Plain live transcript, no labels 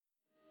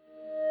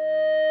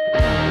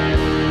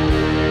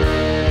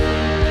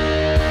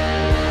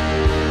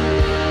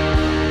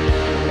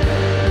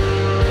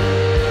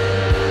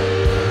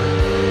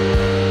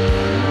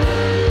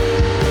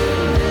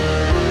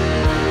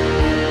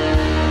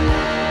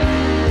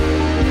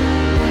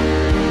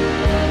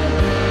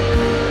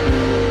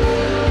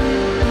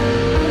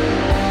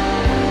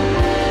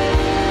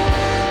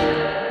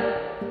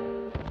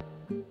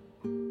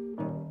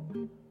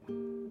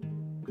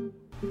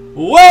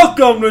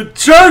Welcome to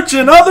church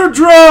and other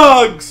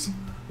drugs!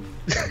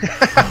 That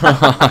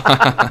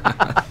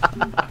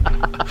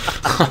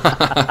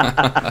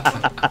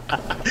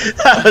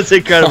was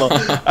incredible.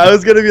 I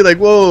was gonna be like,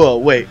 whoa,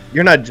 wait,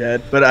 you're not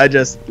Jed, but I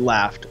just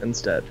laughed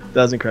instead.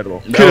 That was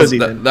incredible. Kudos,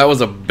 Ethan. That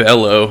was a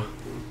bellow.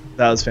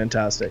 That was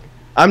fantastic.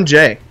 I'm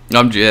Jay.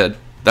 I'm Jed.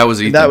 That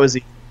was Ethan. That was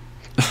Ethan.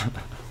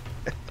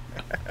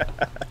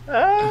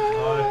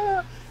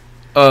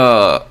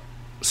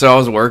 So I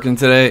was working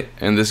today,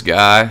 and this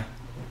guy,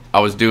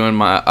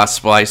 I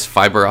splice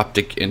fiber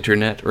optic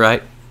internet,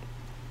 right?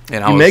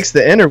 And He makes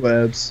the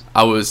interwebs.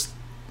 I was,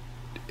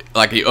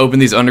 like, he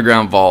opened these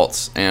underground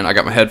vaults, and I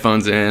got my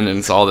headphones in, and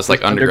it's all this,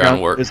 like,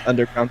 underground work. There's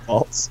underground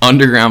vaults.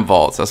 Underground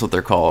vaults, that's what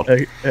they're called.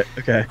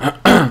 Okay.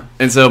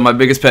 And so my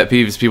biggest pet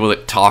peeve is people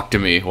that talk to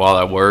me while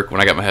I work when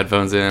I got my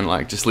headphones in.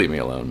 Like, just leave me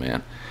alone,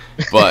 man.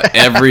 But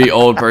every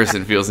old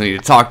person feels the need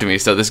to talk to me.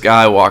 So this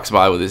guy walks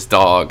by with his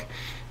dog,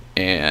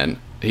 and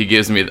he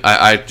gives me,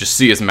 I just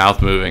see his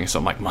mouth moving. So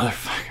I'm like,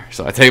 motherfucker.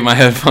 So I take my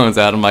headphones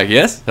out. I'm like,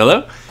 yes,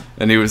 hello?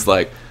 And he was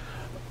like,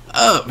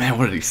 oh, man,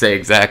 what did he say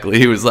exactly?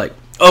 He was like,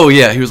 oh,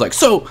 yeah. He was like,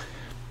 so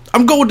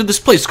I'm going to this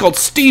place called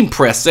Steam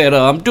Press that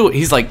I'm doing.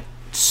 He's like,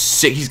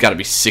 he's got to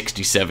be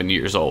 67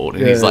 years old,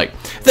 and he's like,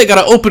 they got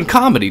an open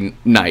comedy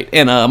night,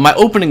 and my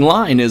opening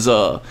line is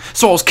so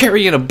I was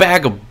carrying a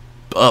bag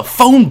of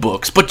phone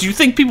books, but do you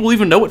think people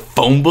even know what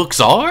phone books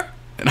are?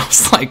 And I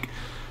was like,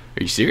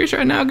 are you serious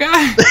right now,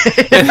 guy?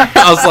 And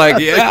I was like,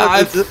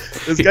 yeah.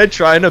 This guy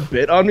trying to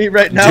bit on me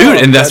right now?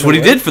 Dude, and that's what he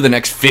did for the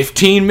next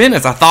 15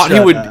 minutes. I thought he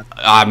would.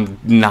 I'm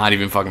not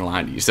even fucking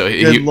lying to you. So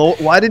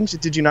why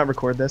did you not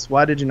record this?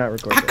 Why did you not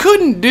record this? I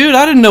couldn't, dude.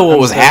 I didn't know what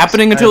was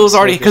happening until it was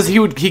already, because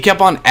he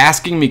kept on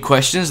asking me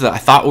questions that I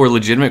thought were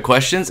legitimate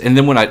questions, and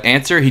then when I'd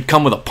answer, he'd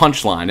come with a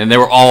punchline, and they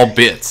were all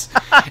bits.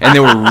 And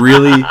they were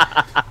really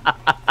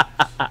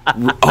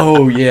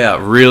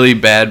really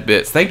bad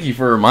bits. Thank you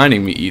for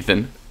reminding me,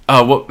 Ethan.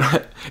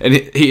 And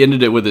he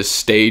ended it with his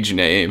stage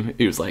name.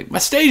 He was like, my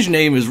stage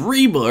name is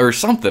Reba or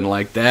something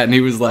like that. And he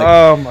was like,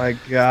 oh my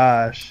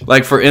gosh.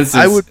 Like, for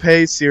instance, I would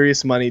pay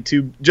serious money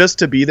just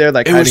to be there,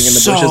 like hiding in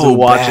the bushes and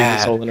watching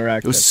this whole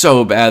interaction. It was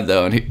so bad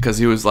though, and because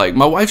he was like,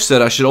 my wife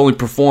said I should only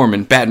perform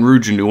in Baton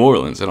Rouge and New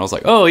Orleans. And I was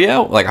like, oh yeah,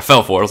 like I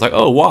fell for it. I was like,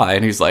 oh, why?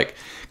 And he's like,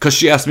 because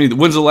she asked me,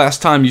 when's the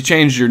last time you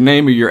changed your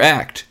name or your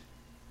act?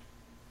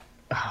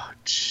 Oh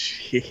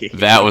jeez.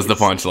 That was the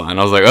punchline.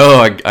 I was like,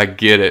 oh, I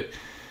get it.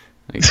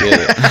 I get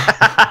it.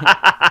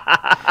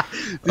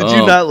 Did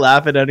you not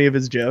laugh at any of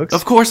his jokes?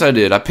 Of course I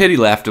did. I pity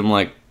laughed him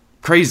like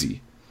crazy.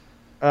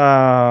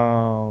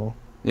 Oh.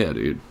 Yeah,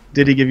 dude.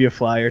 Did he give you a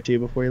flyer too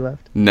before he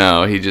left?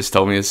 No, he just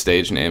told me his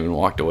stage name and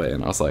walked away,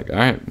 and I was like, all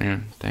right,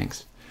 man,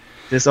 thanks.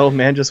 This old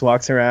man just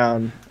walks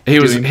around. He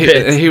was doing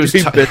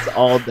bits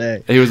all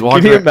day. He was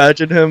walking. Can you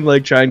imagine him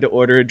like trying to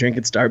order a drink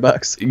at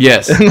Starbucks?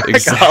 Yes, and, like,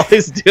 exactly. All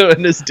he's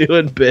doing is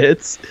doing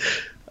bits.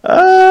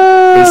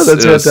 That's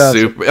fantastic.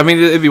 Super. I mean,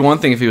 it'd be one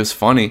thing if he was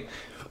funny.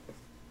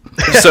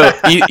 So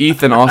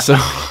Ethan also.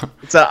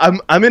 So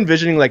I'm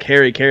envisioning like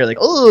Harry Carey, like,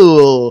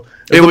 oh,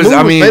 it was.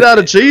 I mean, made out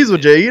of cheese.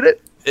 Would you eat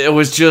it? It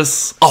was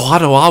just. Oh,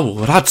 I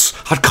would.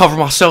 I'd cover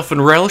myself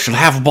in relish and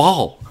have a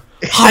ball.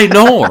 Hi,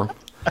 Norm.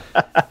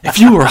 If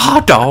you were a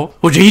hot dog,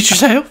 would you eat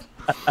yourself?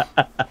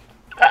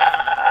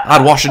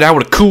 I'd wash it down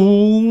with a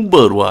cool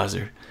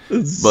Budweiser.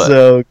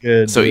 So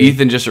good. So dude.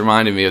 Ethan just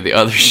reminded me of the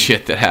other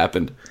shit that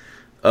happened.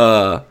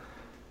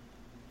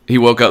 He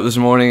woke up this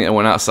morning and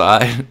went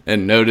outside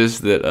and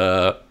noticed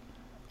that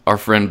our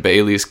friend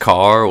Bailey's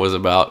car was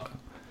about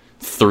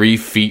 3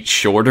 feet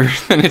shorter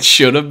than it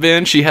should have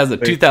been. She has a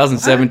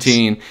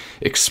 2017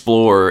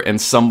 Explorer, and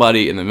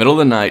somebody in the middle of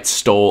the night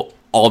stole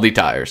all the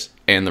tires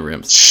and the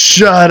rims.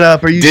 Shut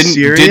up. Are you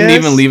serious? Didn't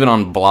even leave it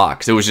on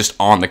blocks. It was just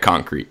on the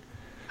concrete.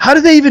 How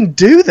did they even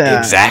do that?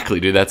 Exactly,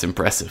 dude. That's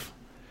impressive.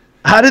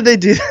 How did they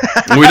do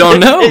that? We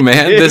don't know,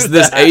 man.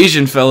 This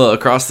Asian fella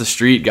across the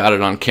street got it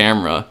on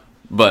camera,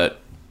 but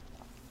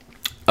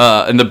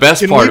and the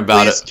best part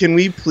about it, can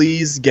we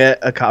please get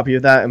a copy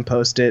of that and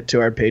post it to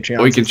our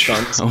Patreon? We can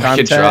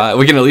try.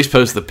 We can at least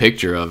post the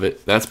picture of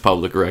it. That's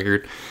public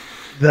record.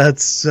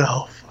 That's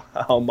so.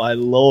 Oh my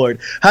lord!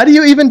 How do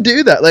you even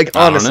do that? Like,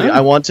 honestly,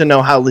 I want to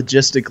know how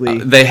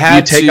logistically they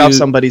had you take off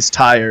somebody's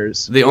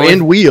tires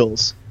and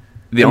wheels.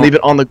 And leave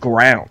it on the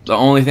ground. The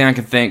only thing I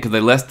can think, because they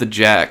left the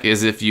jack,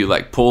 is if you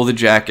like pull the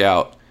jack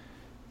out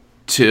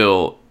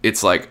till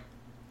it's like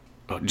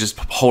just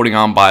holding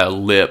on by a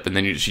lip, and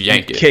then you just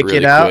yank it kick really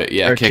it out? quick.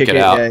 Yeah, kick it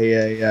out.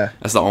 Yeah.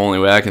 That's the only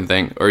way I can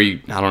think. Or I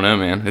don't know,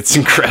 man. It's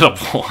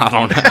incredible. I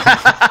don't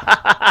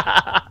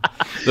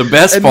know. The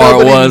best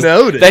part was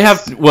noticed. They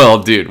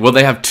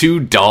have 2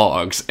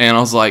 dogs, and I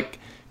was like,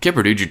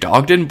 Kipper, dude, your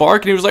dog didn't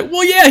bark? And he was like,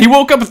 well, yeah, he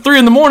woke up at 3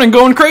 a.m.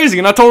 going crazy,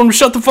 and I told him to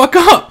shut the fuck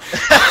up.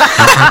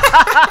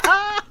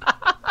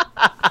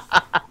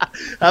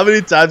 How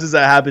many times has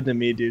that happened to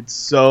me, dude?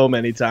 So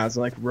many times.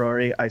 I'm like,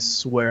 Rory, I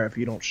swear, if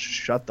you don't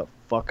shut the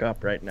fuck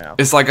up right now.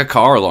 It's like a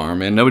car alarm,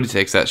 man. Nobody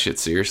takes that shit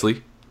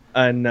seriously.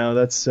 I know,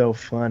 that's so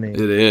funny. It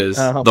is.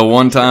 Oh, The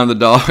one time the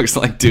dog's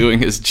like doing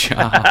his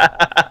job.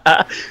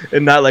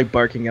 And not like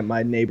barking at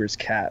my neighbor's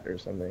cat or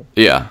something.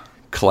 Yeah,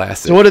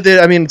 classic. So what did they?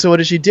 I mean, so what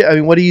did she do? I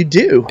mean, what do you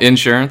do?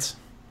 Insurance.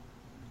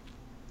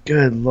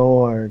 Good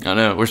Lord. I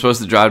know. We're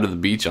supposed to drive to the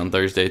beach on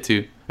Thursday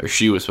too, or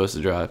she was supposed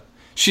to drive.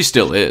 She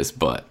still is,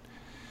 but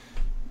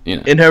you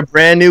know. In her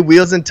brand new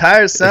wheels and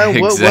tires, son.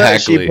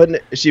 Exactly.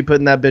 What? Is she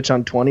putting that bitch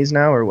on 20s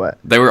now or what?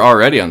 They were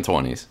already on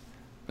 20s.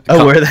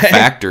 Oh, were they?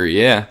 Factory,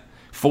 yeah.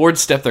 Ford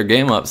stepped their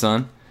game up,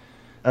 son.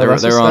 They were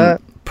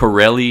on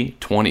Pirelli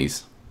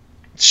 20s.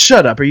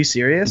 Shut up. Are you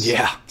serious?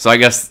 Yeah. So I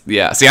guess,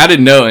 yeah. See, I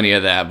didn't know any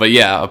of that, but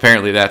yeah,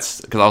 apparently that's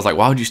because I was like,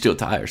 why would you steal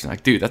tires? And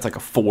like, dude, that's like a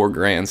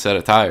 $4,000 set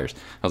of tires.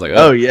 I was like,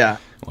 oh yeah.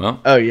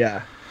 Well. Oh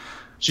yeah.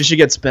 She should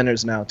get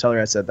spinners now. Tell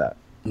her I said that.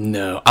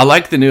 No, I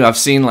like the new. I've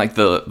seen like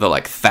the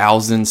like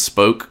 1,000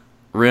 spoke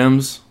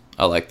rims.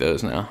 I like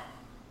those now.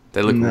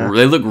 They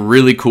look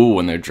really cool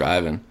when they're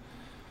driving.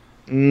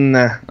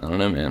 Nah. I don't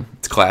know, man.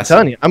 It's classic. I'm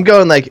telling you, I'm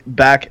going like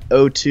back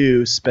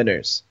 02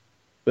 spinners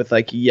with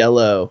like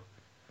yellow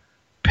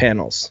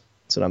panels.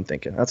 That's what I'm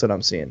thinking. That's what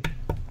I'm seeing.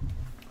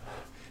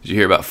 Did you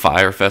hear about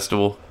Fire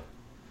Festival?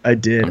 I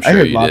did. I'm sure I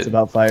heard you lots did.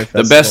 about Fire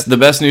Festival. The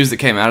best news that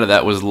came out of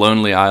that was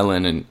Lonely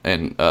Island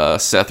and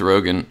Seth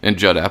Rogen and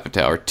Judd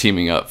Apatow are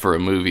teaming up for a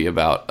movie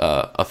about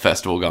a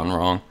festival gone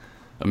wrong.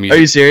 Are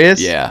you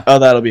serious? Yeah. Oh,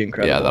 that'll be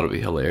incredible. Yeah, that'll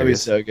be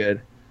hilarious. That'll be so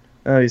good.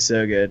 That'll be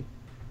so good.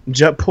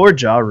 Poor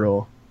Ja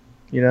Rule.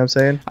 You know what I'm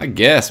saying? I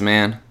guess,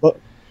 man. What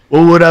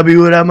would I be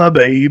without my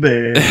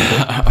baby?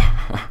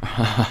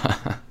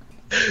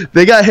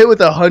 They got hit with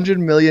 $100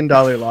 million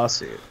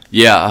lawsuit.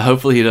 Yeah,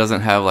 hopefully he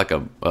doesn't have like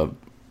a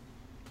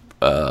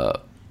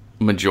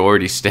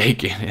majority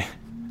stake in it.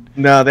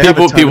 No, they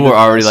people were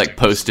already like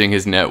posting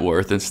his net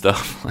worth and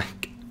stuff.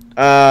 Like,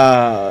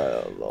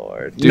 oh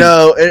Lord, dude.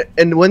 No!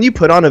 And when you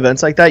put on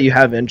events like that, you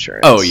have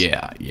insurance. Oh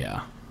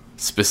yeah,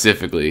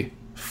 specifically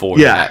for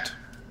that.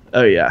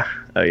 Oh yeah.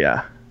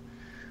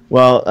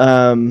 Well,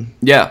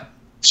 yeah.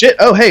 Shit.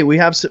 Oh hey, we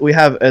have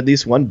at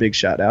least one big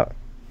shout out.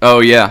 Oh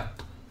yeah.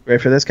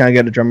 Ready for this? Can I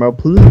get a drum roll,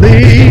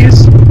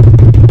 please?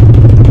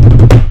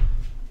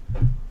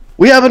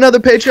 We have another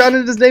Patreon,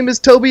 and his name is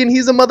Toby, and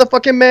he's a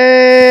motherfucking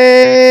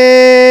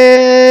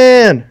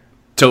man.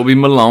 Toby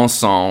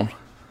Melanson.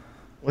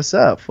 What's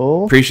up,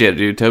 fool? Appreciate it,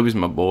 dude. Toby's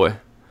my boy.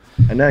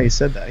 I know, you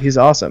said that. He's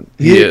awesome.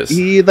 He is.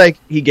 He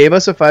gave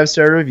us a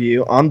 5-star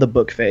review on the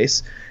book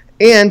face,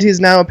 and he's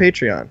now a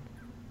Patreon.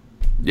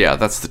 Yeah,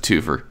 that's the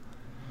twofer.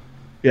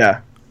 Yeah.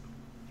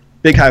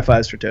 Big high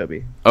fives for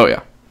Toby. Oh,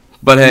 yeah.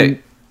 But hey.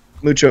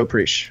 Mucho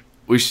appreciate.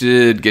 We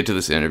should get to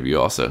this interview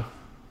also.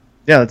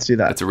 Yeah, let's do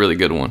that. It's a really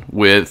good one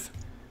with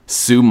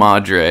Sue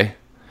Madre.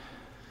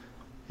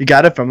 You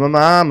got it from a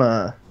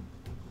mama.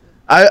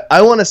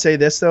 I want to say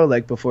this, though,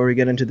 like, before we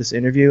get into this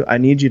interview, I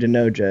need you to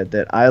know, Jed,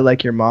 that I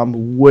like your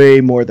mom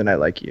way more than I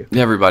like you.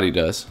 Everybody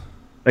does.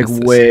 Like,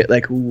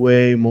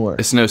 way more.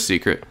 It's no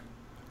secret.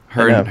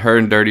 Her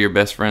and Dirty are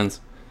best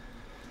friends.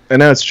 I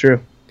know, it's true.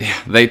 Yeah,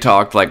 they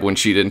talked like when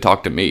she didn't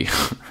talk to me.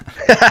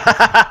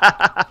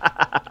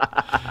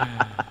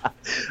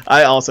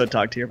 I also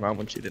talked to your mom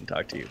when she didn't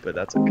talk to you, but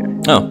that's okay.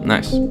 Oh,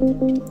 nice.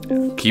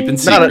 Yeah. Keeping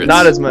secrets.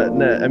 Not as much.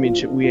 No, I mean,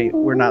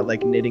 we're not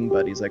like knitting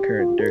buddies like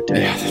her and Dirt.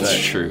 Yeah,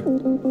 that's true.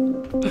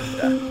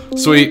 Yeah.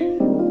 Sweet.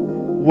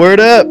 Word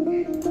up.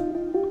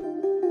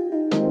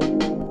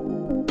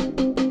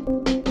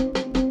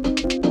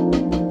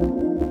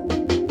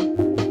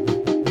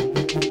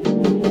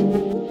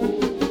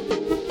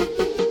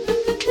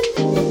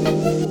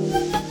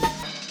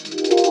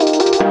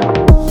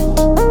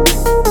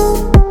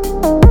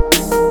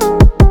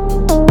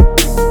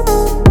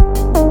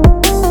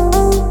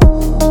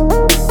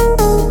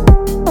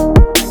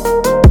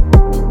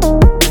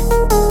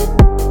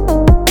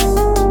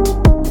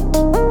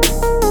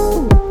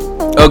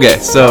 Okay,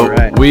 so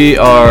we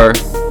are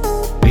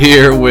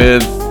here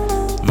with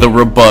the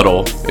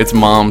rebuttal. It's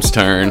Mom's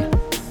turn.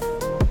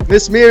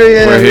 Miss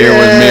Miriam. We're here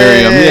with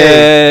Miriam.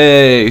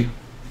 Yay!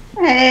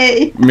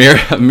 Hey.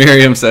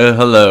 Miriam said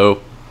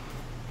hello.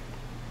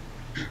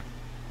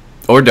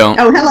 Or don't.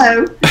 Oh,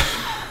 hello.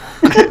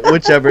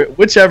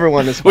 whichever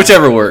one is fine.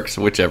 Whichever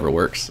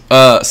works.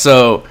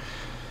 So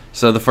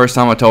the first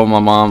time I told my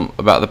mom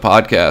about the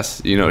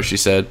podcast, you know what she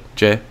said,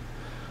 Jay?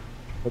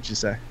 What'd you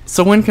say?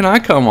 So when can I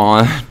come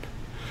on?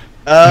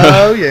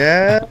 Oh,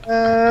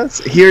 yeah.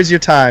 Here's your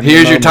time.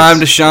 Here's your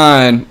time to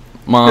shine,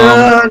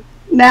 Mom.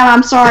 Now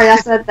I'm sorry I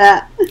said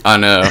that. I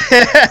know.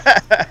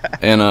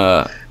 And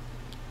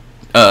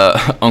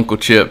Uncle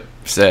Chip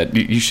said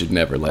you should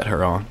never let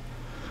her on.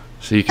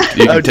 So you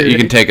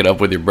can take it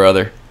up with your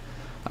brother.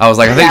 I was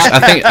like,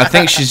 I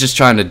think she's just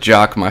trying to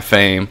jock my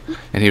fame,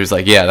 and he was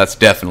like, yeah, that's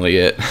definitely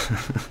it.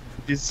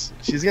 She's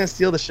gonna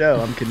steal the show.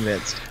 I'm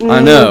convinced.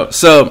 I know.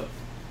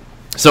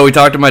 So we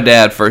talked to my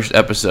dad first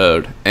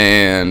episode,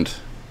 and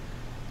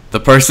the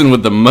person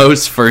with the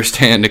most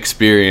first-hand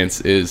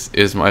experience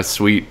is my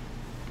sweet,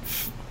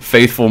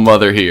 faithful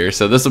mother here.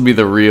 So this will be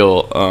the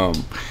real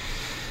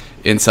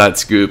inside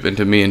scoop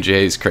into me and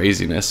Jay's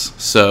craziness.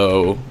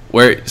 So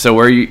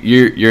where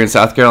you're in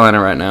South Carolina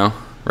right now,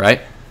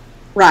 right?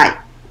 Right.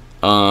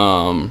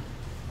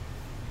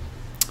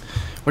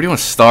 Where do you want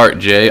to start,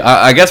 Jay?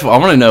 I guess I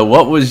want to know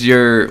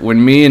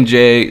when me and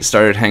Jay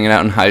started hanging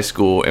out in high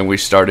school and we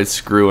started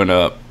screwing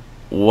up.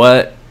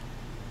 What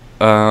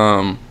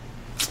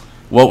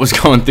was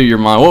going through your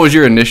mind? What was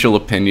your initial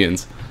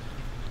opinions?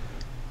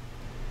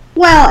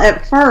 Well,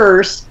 at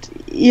first,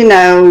 you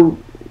know,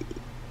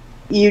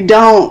 you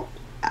don't,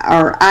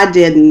 or I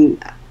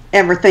didn't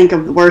ever think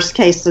of the worst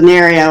case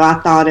scenario. I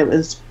thought it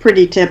was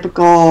pretty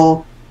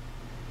typical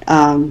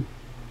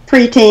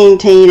preteen,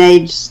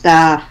 teenage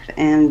stuff,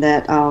 and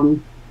that,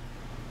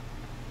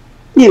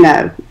 you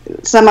know,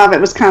 some of it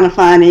was kind of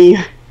funny.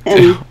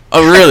 And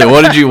oh, really?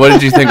 What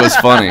did you think was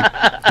funny?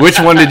 Which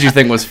one did you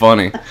think was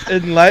funny?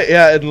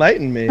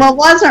 Enlighten me. well, it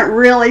wasn't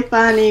really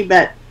funny,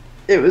 but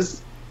it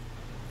was.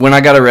 When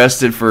I got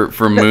arrested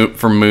for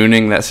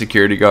mooning that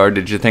security guard,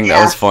 did you think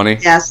that was funny?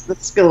 Yes, the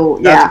school.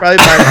 That's probably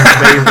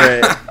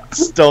my favorite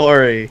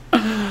story.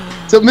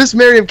 So, Miss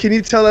Miriam, can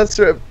you tell us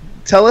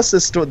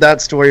that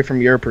story from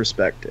your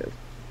perspective?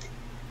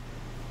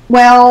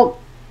 Well,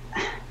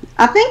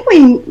 I think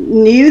we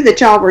knew that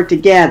y'all were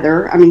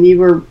together. I mean, you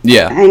were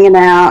hanging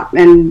out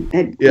and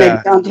had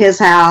gone to his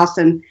house,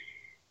 and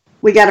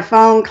we got a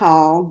phone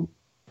call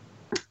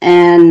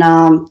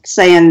and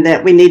saying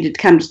that we needed to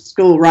come to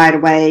school right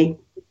away.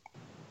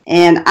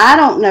 And I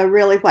don't know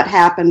really what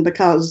happened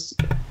because,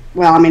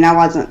 well, I mean, I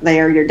wasn't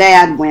there. Your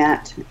dad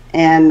went,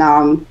 and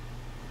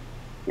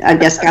I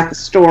guess got the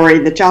story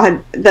that y'all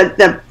had.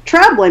 The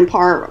troubling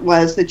part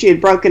was that you had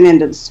broken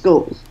into the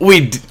school.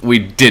 We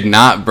did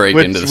not break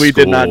into the school. We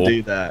did not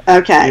do that.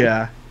 Okay.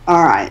 Yeah.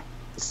 All right.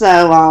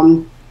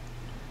 So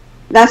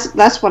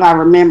that's what I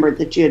remembered,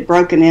 that you had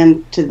broken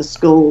into the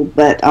school,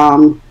 but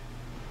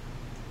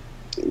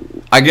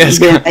I guess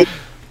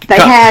they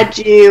had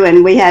you,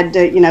 and we had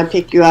to, you know,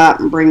 pick you up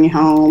and bring you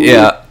home.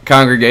 Yeah,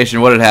 congregation.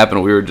 What had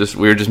happened? We were just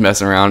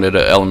messing around at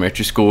an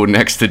elementary school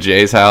next to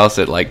Jay's house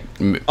at like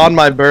on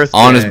my birthday.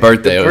 On his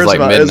birthday, it was like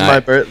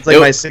midnight. It's like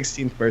my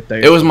 16th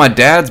birthday. It was my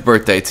dad's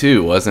birthday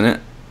too, wasn't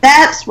it?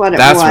 That's what it was.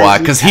 That's why,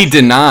 because he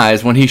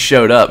denies when he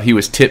showed up he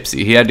was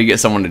tipsy. He had to get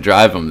someone to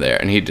drive him there,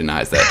 and he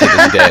denies that to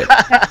this day.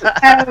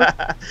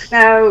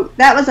 No,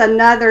 that was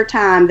another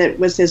time that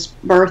was his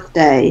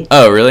birthday.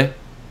 Oh, really?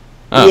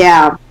 Oh.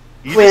 Yeah.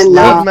 You just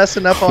love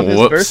messing up on his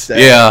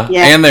birthday. Yeah,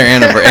 and their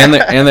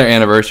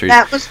anniversary.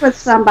 That was with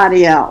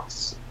somebody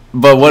else.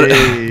 But what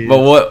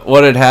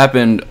had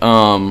happened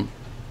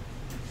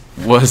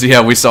was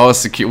we saw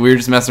we were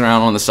just messing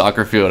around on the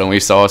soccer field, and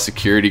we saw a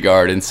security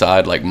guard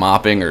inside like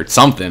mopping or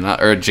something,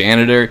 or a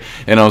janitor,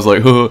 and I was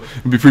like, oh,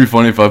 it'd be pretty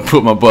funny if I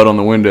put my butt on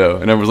the window,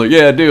 and everyone was like,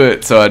 yeah, do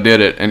it. So I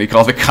did it, and he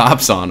called the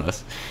cops on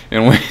us,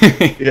 and we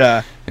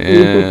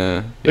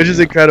which is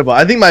incredible.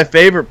 I think my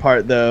favorite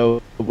part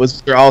though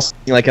was they're all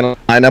sitting like in a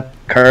lineup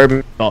curb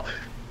and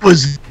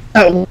was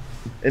that one?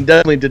 And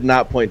definitely did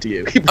not point to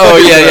you. He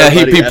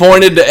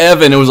pointed to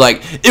Evan. It was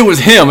like, it was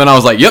him, and I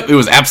was like, yep, it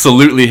was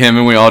absolutely him,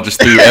 and we all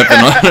just threw Evan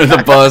under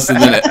the bus, and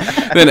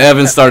then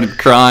Evan started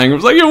crying. It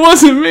was like, it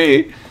wasn't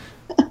me.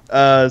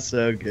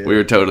 So good. We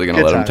were totally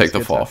gonna let him take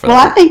the fall for that.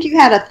 Well, I think you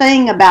had a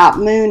thing about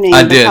mooning.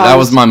 I did. That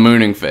was my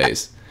mooning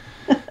phase.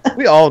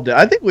 We all did.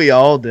 I think we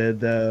all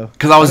did, though.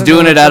 Because I was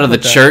doing it out of the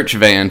church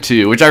van,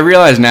 too, which I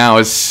realize now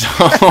is so...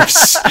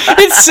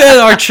 It said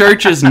our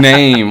church's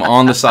name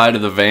on the side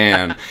of the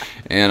van,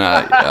 and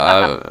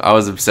I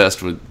was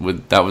obsessed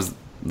with... That was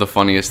the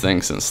funniest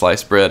thing since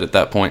sliced bread at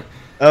that point.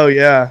 Oh,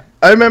 yeah.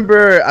 I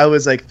remember I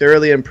was, like,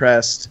 thoroughly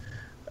impressed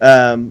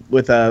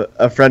with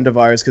a friend of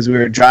ours, because we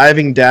were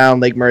driving down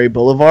Lake Murray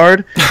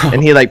Boulevard,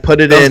 and he, like, put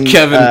it in...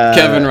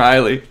 Kevin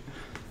Riley.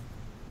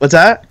 What's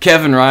that?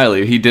 Kevin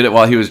Riley. He did it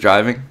while he was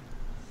driving?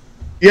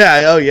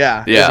 Yeah, oh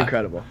yeah. It was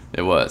incredible.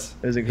 It was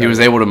incredible. He was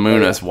able to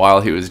moon us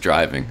while he was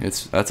driving.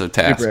 That's a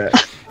task. Oh,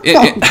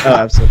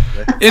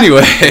 absolutely.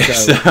 Anyway,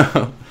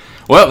 so...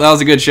 Well, that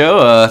was a good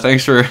show.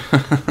 Thanks for...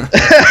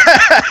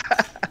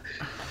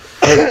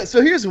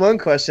 So here's one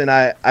question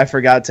I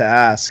forgot to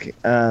ask.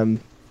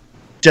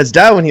 Jed's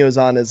dad, when he was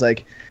on, is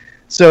like...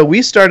 So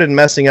we started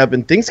messing up,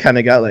 and things kind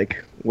of got,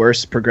 like,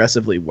 worse,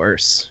 progressively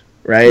worse.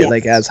 Right? Yes.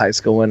 Like, as high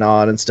school went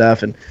on and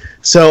stuff. And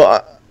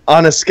so,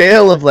 on a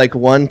scale of, like,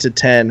 1 to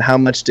 10, how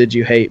much did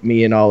you hate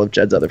me and all of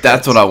Jed's other friends?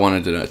 That's what I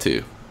wanted to know,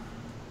 too.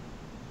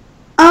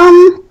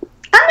 I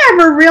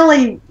never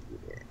really...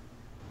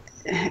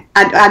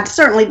 I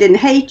certainly didn't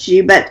hate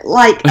you, but,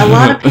 like, a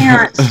lot of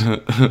parents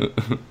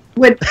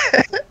would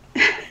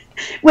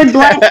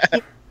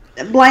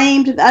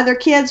blame the other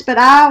kids, but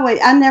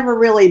I never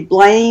really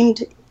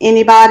blamed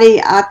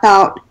anybody. I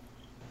thought,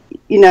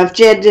 you know, if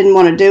Jed didn't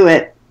want to do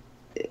it,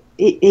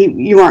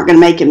 you weren't going to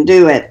make him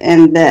do it,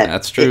 and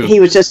that's true. He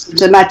was just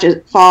so much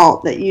at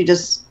fault that you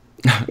just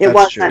it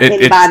wasn't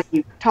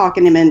anybody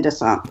talking him into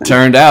something.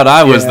 Turned out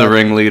I was the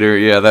ringleader.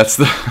 Yeah, that's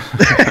the.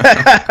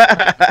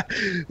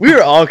 We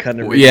were all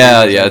kind of.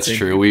 Yeah, it's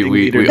true.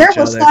 We there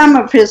was some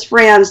of his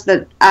friends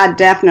that I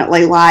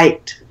definitely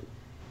liked,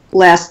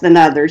 less than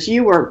others.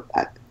 You were,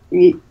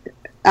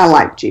 I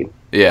liked you.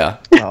 Yeah.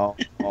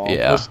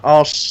 Yeah.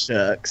 All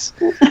shucks.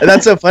 And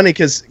that's so funny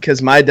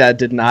because my dad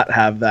did not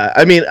have that.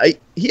 I mean,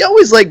 he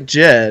always liked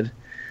Jed.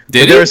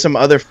 Did he? There were some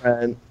other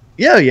friends.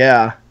 Yeah.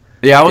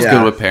 Yeah, I was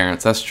good with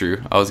parents. That's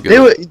true. I was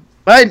good.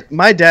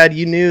 My dad,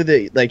 you knew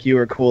that like you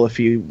were cool if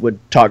he would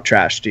talk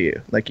trash to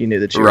you. Like you knew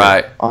that you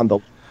were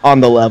on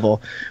the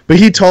level. But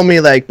he told me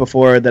like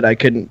before that I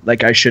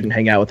shouldn't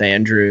hang out with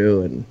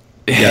Andrew and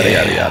yada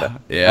yada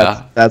yada.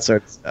 Yeah. That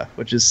sort of stuff,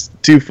 which is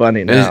too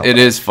funny now. It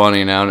is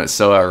funny now, and it's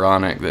so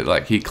ironic that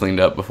like he cleaned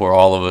up before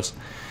all of us.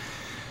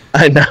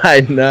 I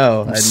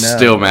know. I'm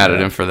still mad at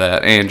him for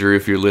that. Andrew,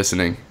 if you're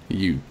listening,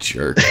 you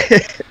jerk.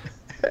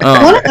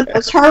 One of the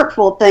most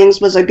hurtful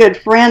things was a good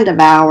friend of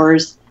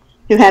ours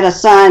who had a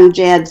son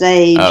Jed's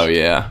age. Oh,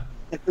 yeah.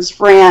 That was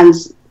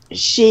friends.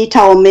 She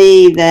told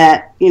me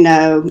that,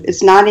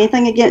 it's not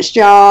anything against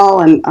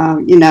y'all, and,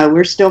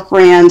 we're still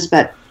friends,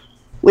 but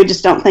we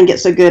just don't think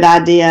it's a good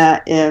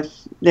idea if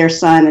their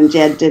son and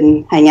Jed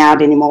didn't hang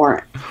out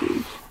anymore.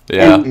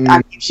 Yeah. And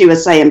I think she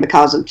was saying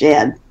because of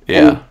Jed.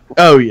 Yeah.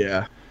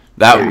 Yeah.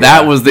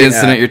 That was the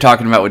incident you're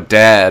talking about with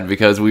Dad,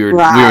 because we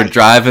were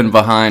driving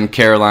behind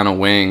Carolina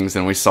Wings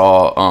and we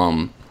saw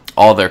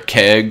all their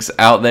kegs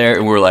out there,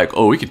 and we were like,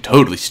 oh, we could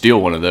totally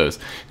steal one of those.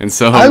 And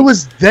so I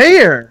was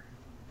there.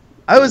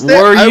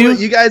 Were you?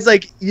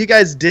 You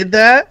guys did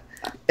that,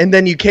 and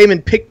then you came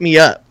and picked me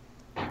up.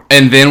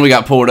 And then we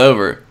got pulled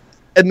over.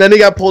 And then he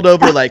got pulled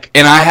over like,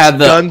 and I had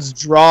the guns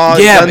drawn,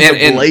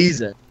 guns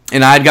blazing.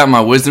 And I had got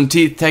my wisdom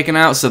teeth taken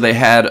out, so they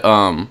had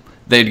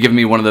they'd given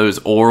me one of those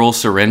oral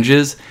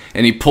syringes,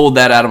 and he pulled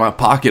that out of my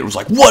pocket and was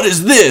like, what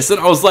is this? And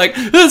I was like,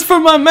 it's for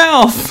my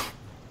mouth.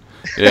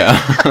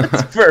 Yeah.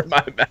 It's for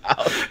my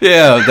mouth.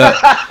 Yeah,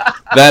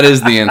 that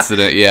is the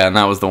incident. Yeah, and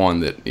that was the one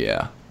that,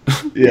 yeah.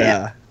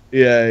 Yeah.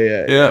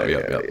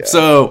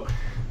 So,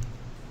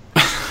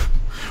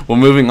 well,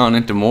 moving on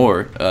into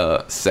more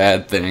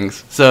sad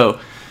things. So,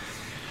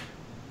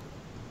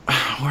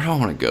 where do I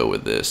want to go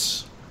with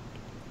this?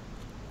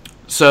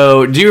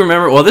 So, do you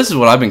remember? Well, this is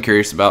what I've been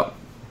curious about.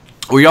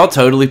 Were y'all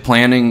totally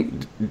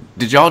planning?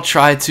 Did y'all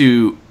try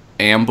to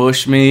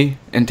ambush me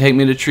and take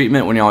me to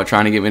treatment when y'all were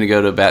trying to get me to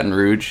go to Baton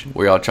Rouge?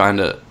 Were y'all trying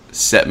to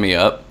set me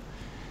up?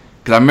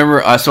 Because I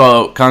remember I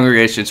saw a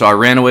congregation, so I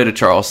ran away to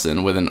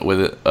Charleston with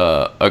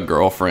a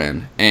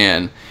girlfriend,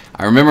 and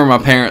I remember my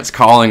parents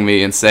calling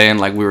me and saying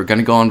like we were going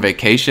to go on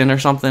vacation or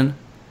something.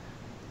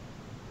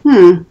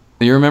 Do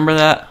you remember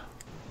that?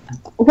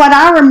 What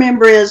I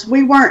remember is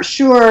we weren't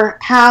sure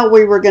how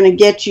we were going to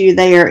get you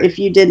there if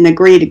you didn't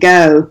agree to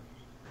go.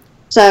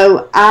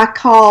 So I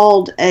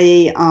called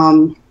a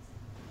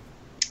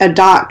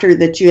doctor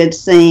that you had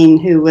seen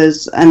who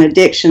was an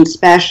addiction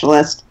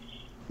specialist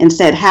and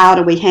said, how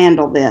do we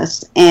handle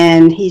this?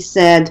 And he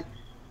said,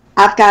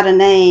 I've got a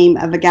name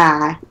of a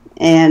guy,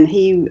 and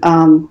he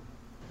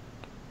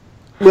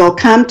will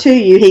come to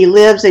you. He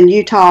lives in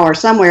Utah or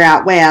somewhere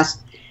out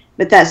west,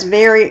 but that's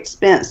very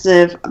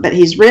expensive. But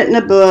he's written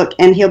a book,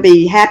 and he'll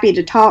be happy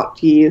to talk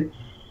to you.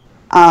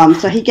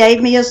 So he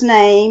gave me his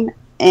name,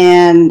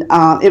 and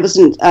it was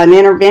an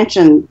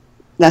intervention.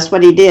 That's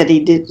what he did.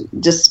 He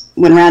just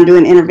went around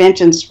doing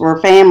interventions for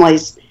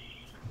families,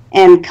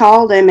 and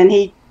called him, and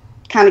he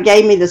kind of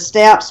gave me the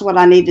steps, what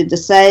I needed to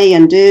say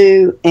and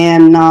do,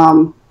 and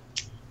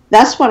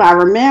that's what I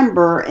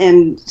remember.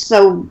 And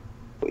so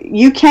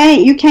you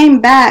came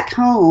back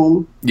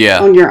home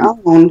on your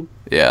own.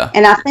 Yeah.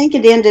 And I think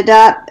it ended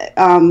up,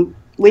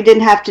 we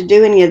didn't have to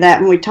do any of that.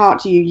 When we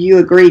talked to you, you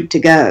agreed to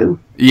go.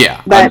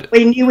 Yeah. But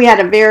we knew we had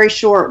a very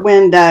short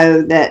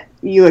window that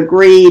you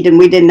agreed, and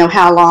we didn't know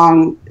how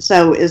long.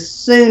 So as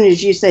soon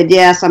as you said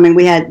yes, I mean,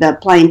 we had the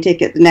plane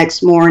ticket the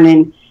next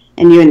morning,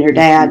 and you and your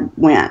dad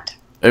went.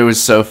 It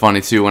was so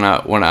funny too when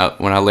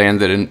I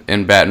landed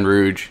in Baton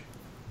Rouge.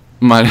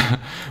 I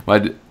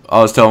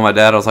was telling my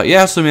dad, I was like,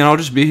 yeah, so I mean, I'll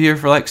just be here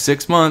for like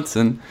 6 months,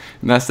 and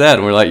that's that.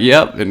 And we're like,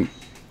 yep. And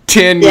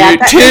 10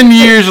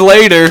 years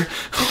later,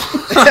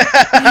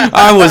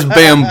 I was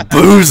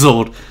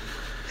bamboozled.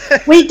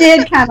 We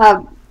did kind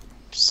of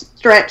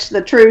stretch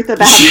the truth about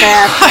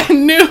that. I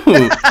knew.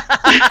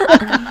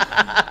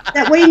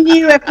 That we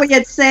knew if we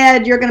had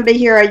said you're going to be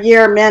here a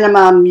year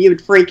minimum,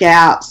 you'd freak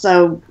out.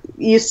 So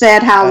you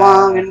said how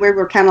long, and we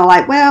were kind of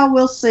like, well,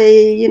 we'll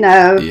see,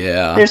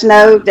 Yeah. There's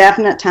no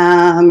definite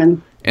time.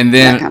 And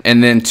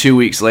then 2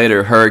 weeks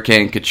later,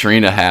 Hurricane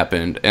Katrina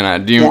happened.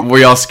 And were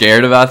y'all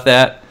scared about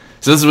that?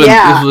 So this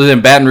was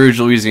in Baton Rouge,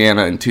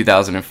 Louisiana in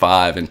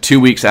 2005, and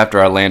 2 weeks after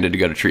I landed to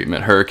go to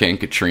treatment, Hurricane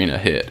Katrina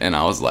hit, and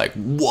I was like,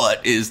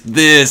 what is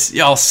this?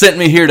 Y'all sent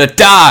me here to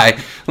die.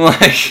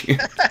 Like,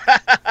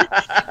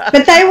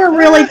 but they were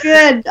really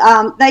good.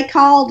 They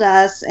called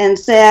us and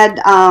said,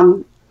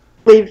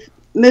 we've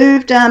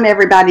moved them,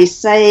 everybody's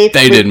safe.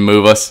 They didn't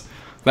move us.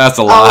 That's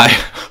a lie.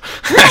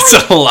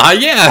 That's a lie.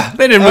 Yeah,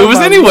 they didn't move us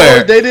anywhere.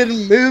 Lord, they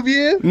didn't move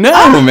you?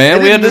 No,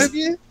 man. We had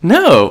to.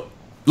 No.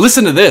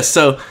 Listen to this.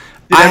 So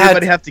did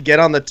everybody have to get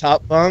on the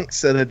top bunk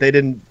so that they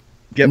didn't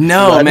get?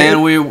 No, flooded?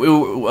 man.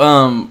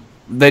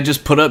 they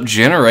just put up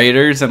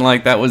generators and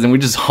like and we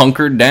just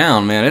hunkered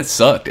down, man. It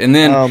sucked. And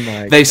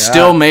then they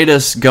still made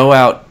us go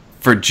out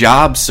for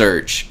job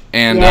search.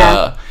 And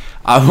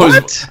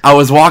I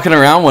was walking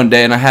around one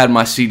day and I had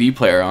my CD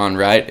player on,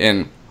 right?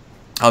 And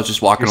I was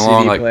just walking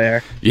along, CD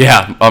player.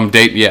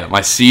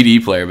 My CD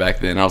player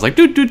back then. I was like,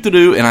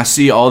 do, and I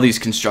see all these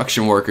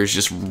construction workers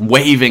just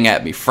waving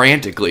at me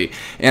frantically,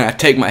 and I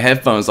take my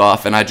headphones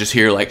off, and I just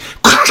hear like,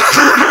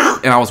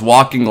 and I was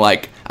walking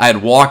like I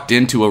had walked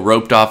into a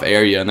roped off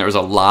area, and there was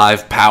a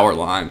live power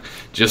line,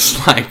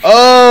 just like,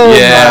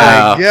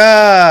 my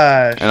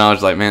gosh, and I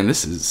was like, man,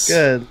 this is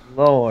good.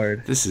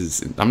 Lord,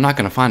 I'm not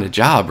gonna find a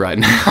job right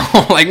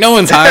now. Like, no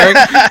one's hiring.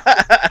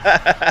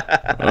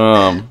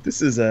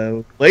 This is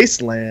a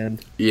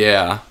wasteland.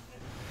 Yeah.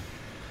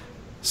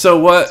 So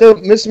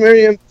Miss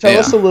Miriam, tell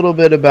us a little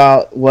bit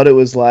about what it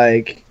was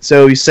like.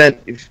 So we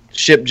sent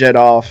ship jet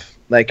off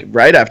like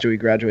right after we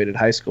graduated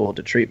high school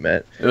to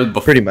treatment. It was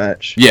pretty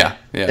much. Yeah.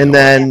 And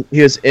then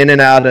he was in and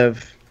out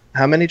of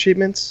how many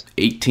treatments?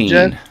 18.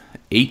 Jet?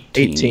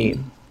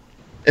 18.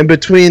 And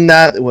between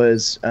that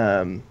was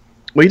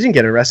well, you didn't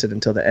get arrested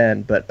until the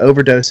end, but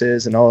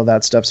overdoses and all of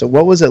that stuff. So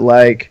what was it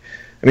like?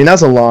 I mean, that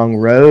was a long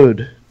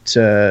road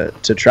to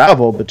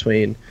travel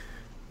between,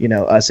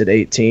 us at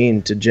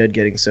 18 to Jed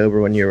getting sober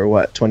when you were,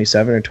 what,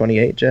 27 or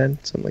 28, Jed?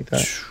 Something like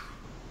that.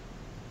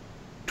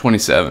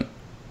 27.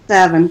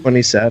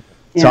 27.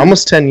 Yeah. So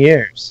almost 10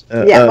 years. It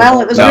was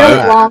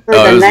really longer than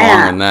that. It was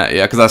longer than that,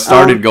 yeah, because I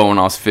started going when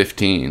I was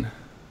 15.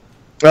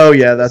 Oh,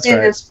 yeah, that's right.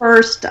 In his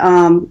first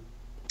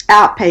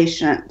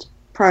outpatient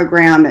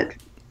program at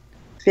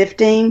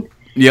 15.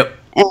 Yep.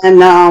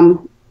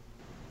 And,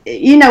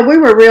 we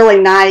were really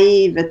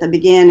naive at the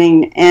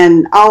beginning,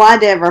 and all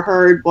I'd ever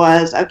heard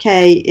was,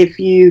 okay, if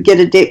you get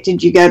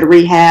addicted, you go to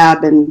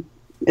rehab, and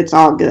it's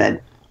all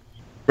good.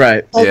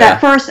 Right. So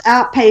that first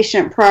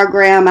outpatient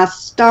program, I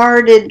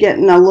started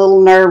getting a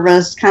little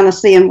nervous, kind of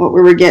seeing what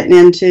we were getting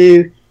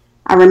into.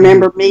 I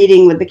remember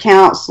meeting with the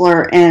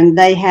counselor, and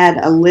they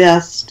had a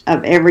list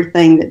of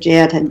everything that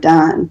Jed had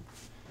done,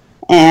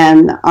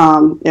 and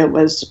it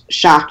was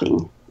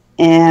shocking.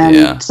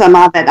 And some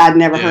of it I'd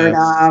never heard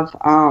of.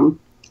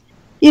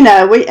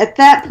 We at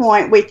that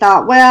point we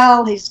thought,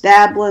 well, he's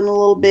dabbling a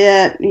little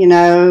bit. We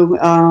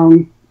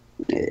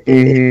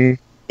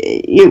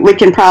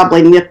can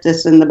probably nip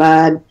this in the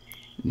bud.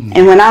 Mm-hmm.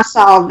 And when I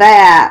saw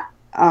that,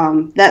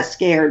 that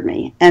scared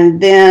me. And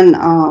then,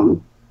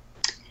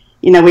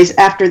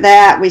 after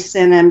that we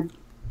sent him.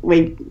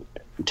 We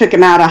took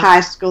him out of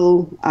high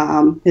school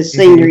his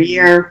senior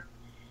year,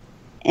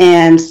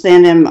 and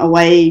sent him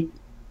away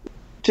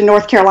to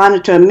North Carolina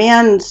to a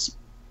men's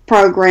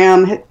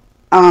program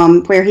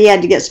where he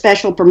had to get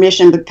special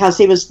permission because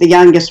he was the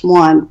youngest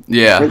one.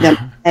 Yeah. For them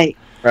to take.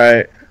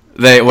 Right.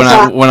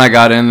 When I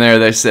got in there,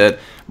 they said,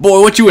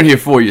 "Boy, what you in here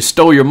for? You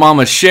stole your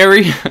mama's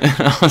sherry?" And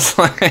I was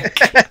like,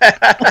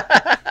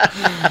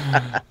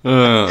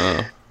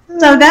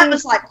 So that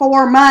was like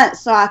 4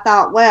 months. So I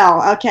thought,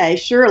 well, okay,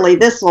 surely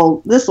this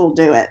will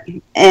do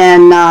it.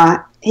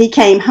 And he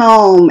came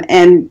home,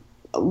 and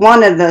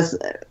one of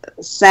the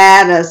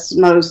saddest,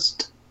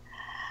 most,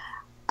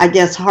 I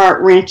guess,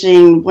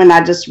 heart-wrenching, when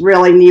I just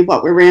really knew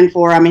what we were in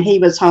for. I mean, he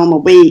was home a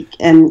week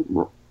and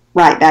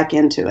right back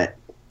into it.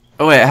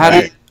 Oh, wait,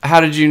 how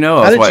did you know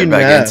I was right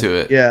back into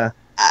it? Yeah.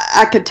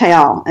 I could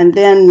tell. And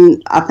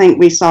then I think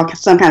we saw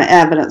some kind of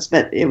evidence,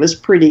 but it was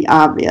pretty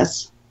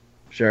obvious.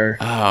 Sure.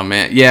 Oh,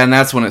 man. Yeah, and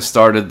that's when it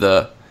started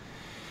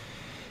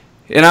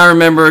and I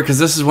remember, because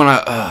this is when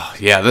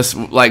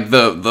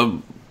the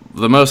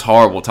most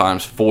horrible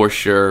times for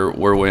sure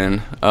were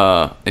when,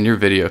 and your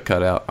video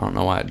cut out. I don't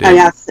know why it did. Oh,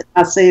 yeah,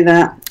 I see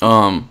that.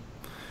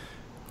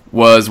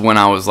 Was when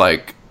I was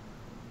like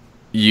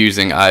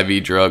using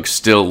IV drugs,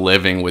 still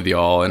living with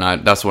y'all, and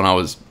that's when I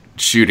was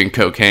shooting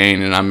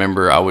cocaine. And I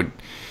remember I would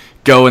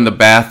go in the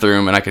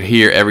bathroom, and I could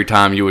hear every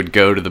time you would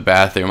go to the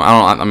bathroom.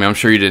 I'm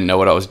sure you didn't know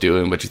what I was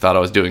doing, but you thought I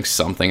was doing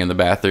something in the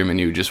bathroom, and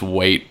you would just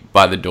wait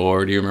by the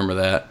door. Do you remember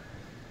that?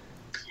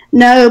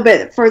 No,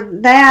 but for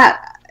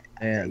that,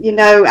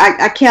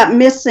 I kept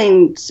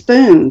missing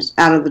spoons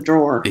out of the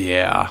drawer.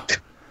 Yeah.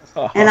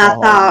 And I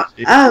thought,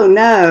 oh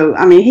no,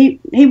 I mean,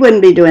 he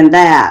wouldn't be doing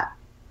that.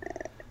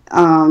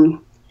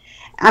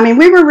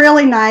 We were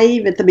really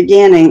naive at the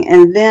beginning,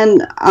 and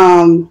then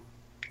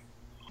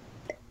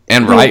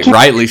and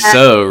rightly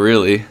so,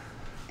 really.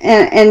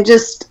 And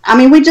just,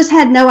 we just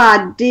had no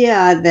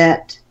idea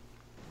that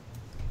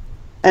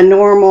a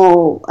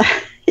normal,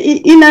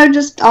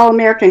 just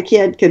all-American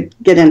kid could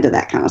get into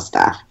that kind of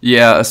stuff.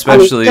 Yeah,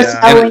 especially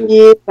just knowing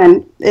you,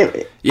 and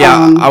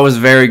I was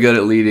very good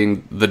at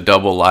leading the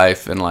double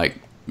life, and like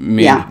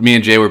me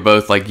and Jay were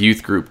both like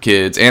youth group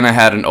kids, and I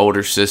had an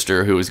older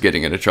sister who was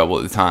getting into trouble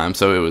at the time,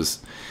 so it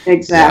was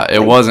exactly.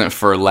 It wasn't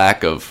for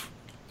lack of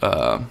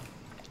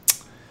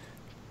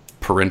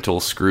parental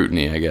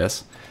scrutiny, I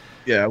guess.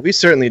 Yeah, we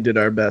certainly did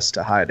our best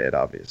to hide it,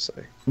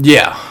 obviously.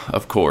 Yeah,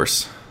 of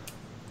course.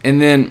 And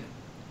then,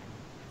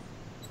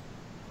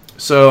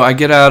 so I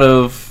get out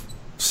of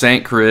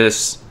St.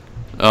 Chris,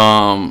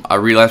 I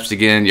relapsed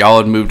again. Y'all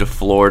had moved to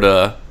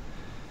Florida.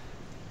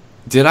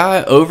 Did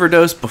I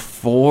overdose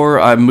before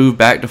I moved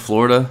back to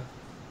Florida?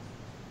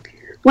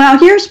 Well,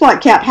 here's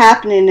what kept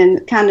happening,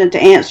 and kind of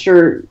to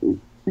answer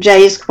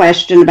Jay's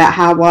question about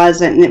how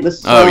was it, and it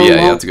was so yeah,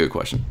 that's a good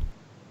question.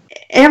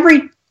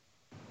 Every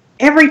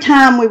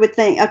time we would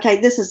think,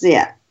 okay, this is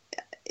it.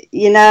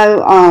 You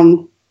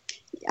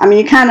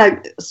kind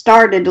of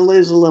started to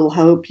lose a little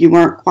hope. You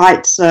weren't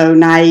quite so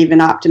naive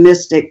and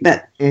optimistic,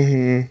 but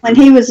when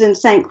he was in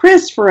St.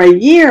 Chris for a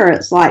year,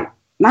 it's like,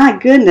 my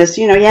goodness,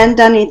 he hadn't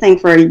done anything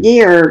for a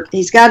year.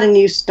 He's got a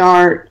new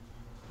start,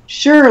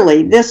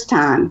 surely this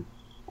time.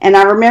 And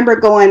I remember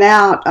going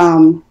out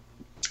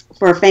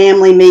for a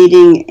family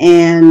meeting,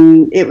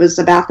 and it was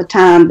about the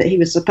time that he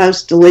was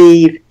supposed to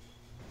leave.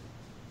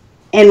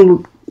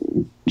 And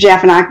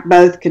Jeff and I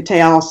both could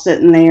tell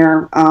sitting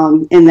there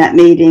in that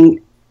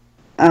meeting,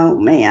 oh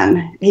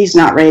man, he's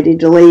not ready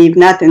to leave.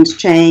 Nothing's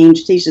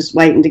changed. He's just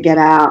waiting to get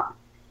out.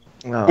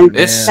 Oh, and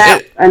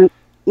that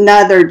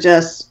another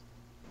just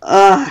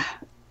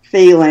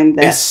feeling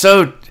that it's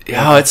so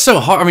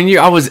hard. I mean,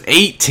 I was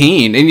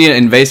 18,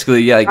 and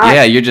basically,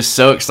 you're just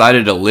so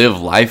excited to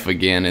live life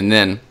again, and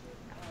then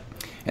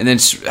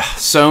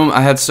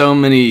I had so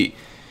many.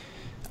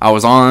 I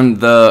was on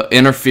the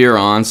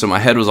interferon, so my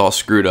head was all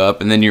screwed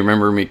up, and then you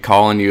remember me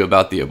calling you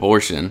about the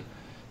abortion,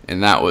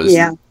 and that was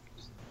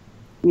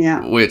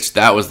which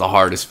that was the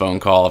hardest phone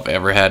call I've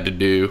ever had to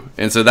do,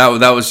 and so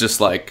that was just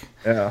like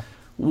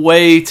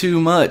way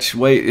too much.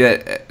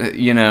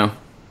 That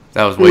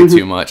was way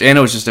too much, and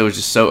it was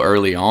just so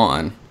early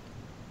on.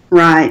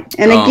 Right,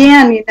 and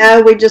again,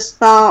 we just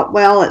thought,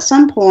 well, at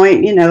some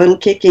point, it'll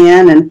kick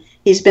in, and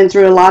he's been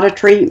through a lot of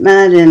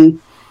treatment, and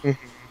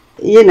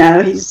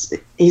he's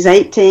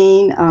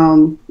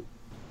 18,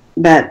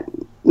 but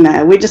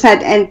no, we just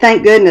had, and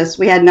thank goodness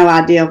we had no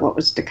idea what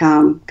was to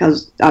come,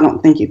 because I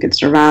don't think you could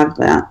survive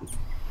that.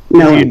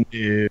 No, and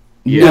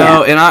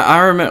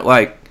I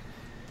remember,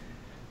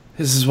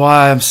 this is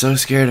why I'm so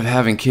scared of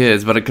having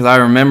kids, but because I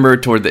remember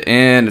toward the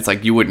end, it's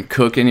like you wouldn't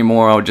cook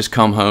anymore. I would just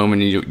come home,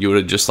 and you would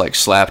have just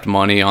slapped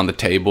money on the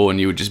table, and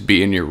you would just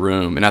be in your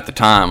room. And at the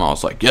time, I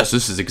was like, yes,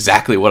 this is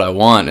exactly what I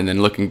want. And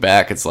then looking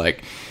back, it's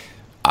like,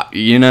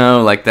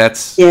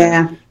 that's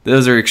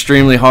those are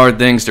extremely hard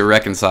things to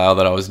reconcile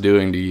that I was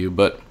doing to you.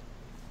 But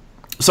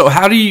so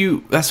how do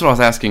you? That's what I was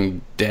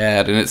asking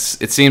Dad, and it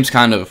seems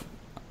kind of,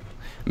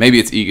 maybe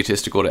it's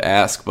egotistical to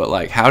ask,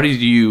 but how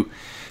did you?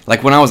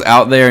 When I was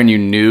out there and you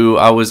knew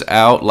I was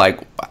out,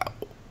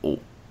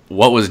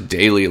 what was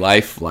daily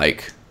life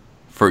like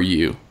for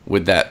you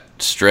with that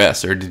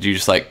stress? Or did you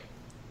just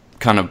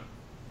kind of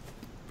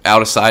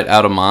out of sight,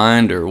 out of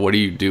mind, or what do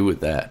you do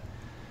with that?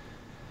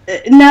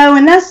 No,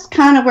 and that's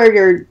kind of where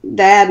your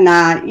dad and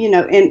I,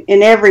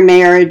 in every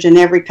marriage and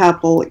every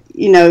couple,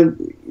 you're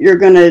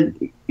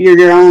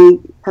your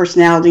own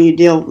personality, you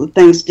deal with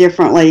things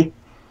differently.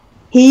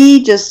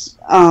 He just,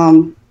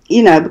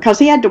 because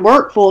he had to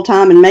work full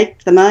time and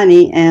make the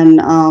money,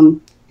 and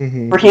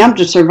for him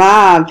to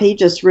survive, he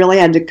just really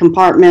had to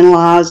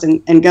compartmentalize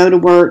and go to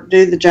work,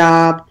 do the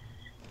job.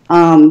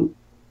 I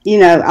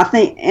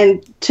think,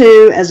 and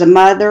two, as a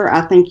mother,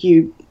 I think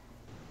you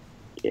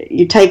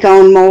take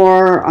on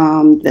more.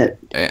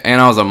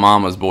 And I was a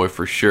mama's boy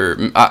for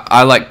sure.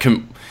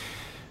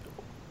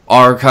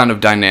 Our kind of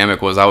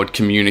dynamic was I would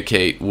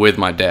communicate with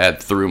my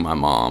dad through my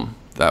mom.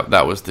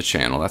 That was the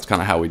channel. That's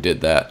kind of how we did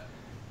that,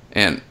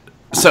 and.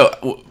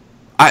 So,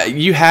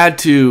 you had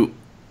to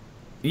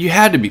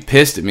be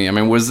pissed at me. I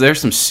mean, was there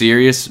some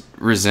serious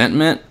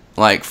resentment,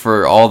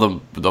 for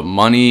all the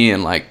money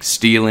and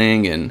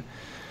stealing,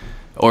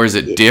 or is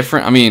it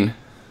different? I mean,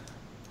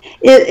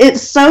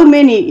 it's so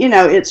many.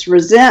 It's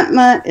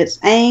resentment, it's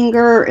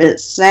anger,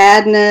 it's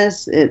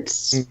sadness,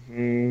 it's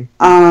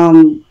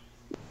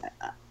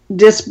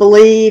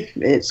disbelief,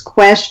 it's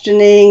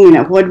questioning.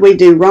 What did we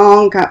do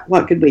wrong?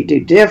 What could we do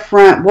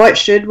different? What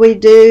should we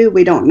do?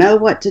 We don't know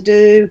what to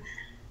do.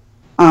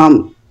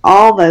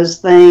 All those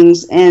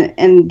things,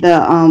 and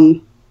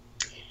the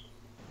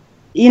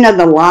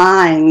the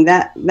lying,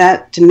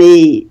 that to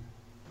me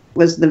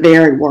was the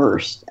very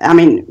worst. I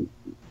mean,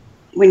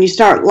 when you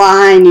start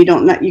lying, you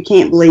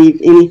can't believe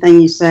anything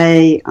you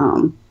say.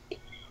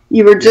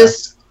 You were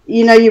just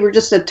you were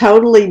just a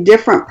totally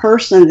different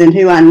person than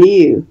who I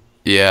knew.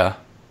 Yeah.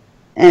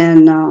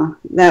 And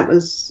that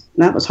was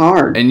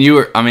hard. And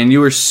you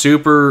were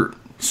super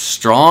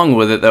strong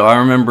with it, though. I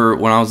remember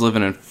when I was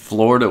living in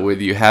Florida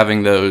with you,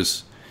 having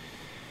those.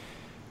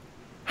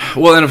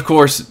 Well, and of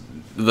course,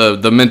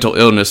 the mental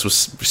illness was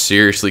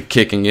seriously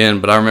kicking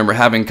in. But I remember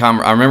having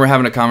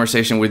a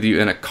conversation with you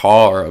in a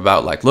car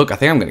about look, I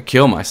think I'm going to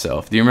kill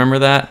myself. Do you remember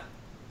that?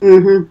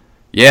 Mm-hmm.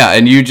 Yeah,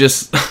 and you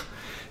just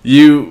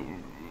you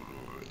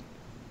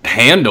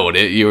handled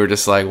it. You were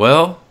just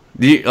well.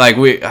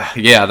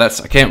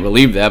 I can't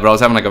believe that, but I was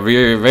having a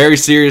very, very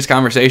serious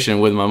conversation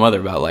with my mother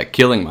about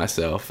killing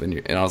myself,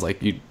 and I was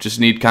like, you just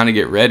need to kind of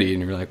get ready,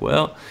 and you're like,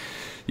 well,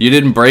 you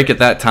didn't break at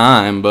that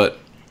time, but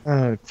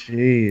Oh,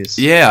 jeez.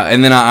 Yeah,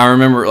 and then I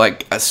remember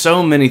like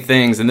so many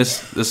things, and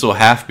this will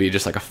have to be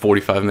just like a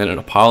 45-minute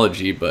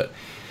apology, but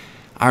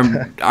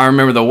I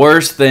remember the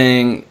worst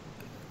thing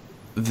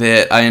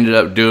that I ended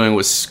up doing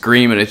was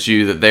screaming at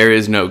you that there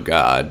is no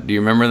God. Do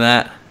you remember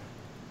that?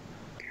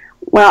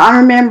 Well, I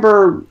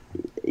remember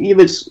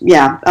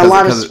a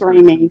lot of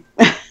screaming.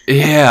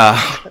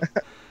 Yeah,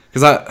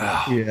 because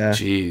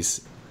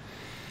jeez.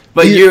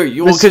 But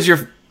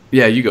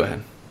you go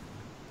ahead.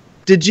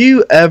 Did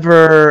you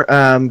ever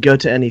go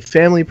to any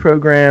family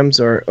programs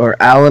or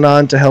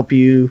Al-Anon to help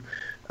you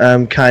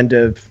kind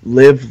of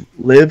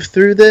live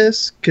through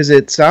this? Because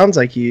it sounds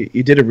like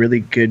you did a really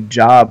good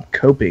job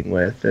coping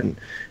with and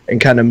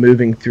kind of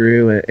moving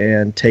through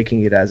and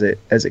taking it as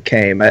it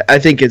came. I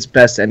think it's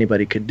best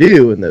anybody could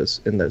do in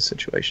those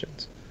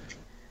situations.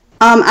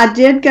 I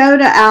did go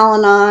to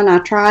Al-Anon. I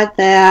tried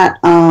that.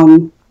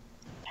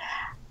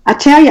 I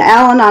tell you,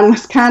 Al-Anon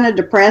was kind of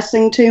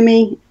depressing to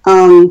me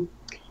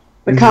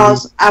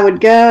because I would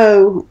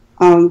go,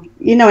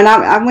 and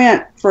I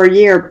went for a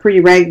year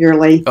pretty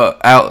regularly.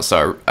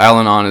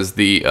 Al-Anon is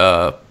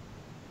the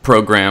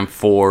program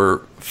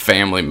for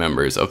family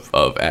members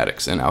of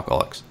addicts and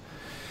alcoholics.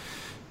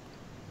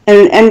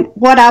 And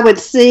what I would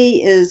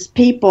see is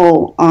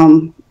people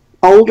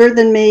older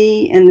than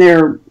me, and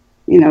they're,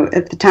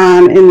 at the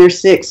time in their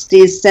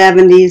 60s,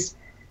 70s,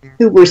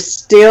 who were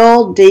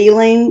still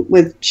dealing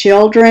with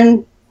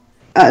children,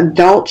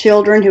 adult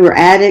children who were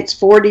addicts,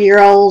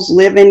 40-year-olds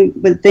living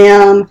with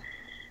them.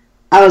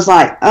 I was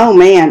like, oh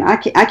man, I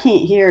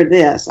can't hear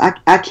this.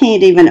 I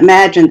can't even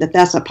imagine that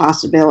that's a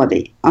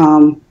possibility.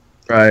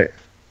 Right.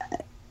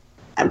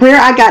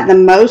 Where I got the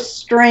most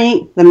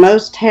strength, the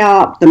most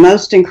help, the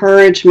most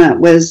encouragement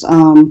was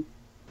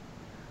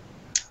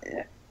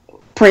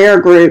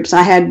prayer groups.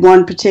 I had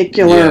one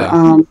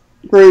particular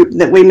group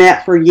that we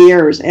met for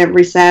years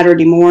every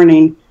Saturday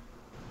morning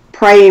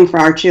praying for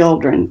our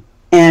children.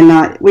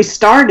 And we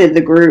started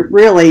the group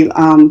really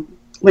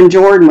when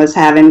Jordan was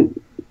having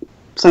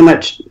so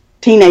much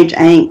teenage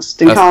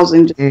angst and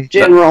causing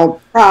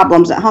general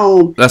problems at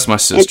home. That's my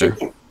sister.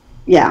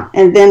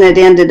 And then it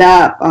ended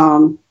up,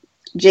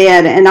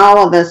 Jed and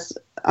all of us,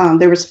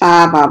 there was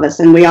 5 of us,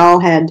 and we all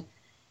had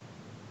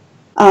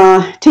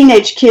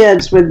teenage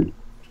kids with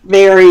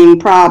varying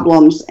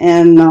problems,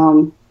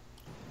 and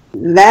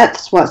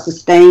that's what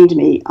sustained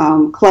me.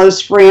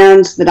 Close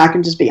friends that I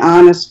could just be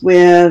honest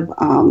with.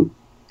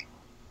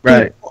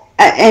 Right.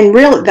 And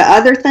really, the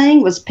other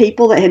thing was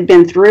people that had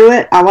been through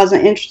it. I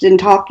wasn't interested in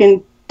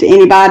talking to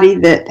anybody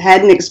that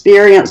hadn't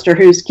experienced or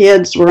whose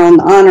kids were on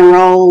the honor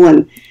roll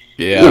and,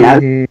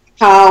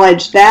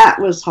 college. That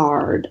was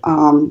hard.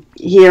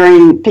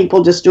 Hearing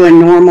people just doing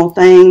normal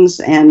things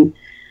and,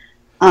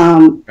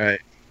 right.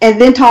 And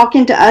then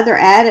talking to other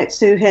addicts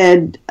who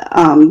had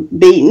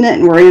beaten it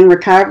and were in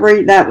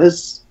recovery, that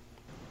was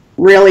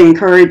really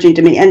encouraging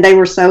to me. And they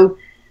were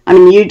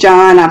you,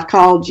 John, I've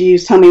called you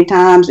so many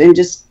times, and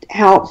just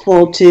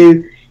helpful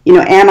to,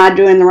 am I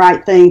doing the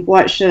right thing?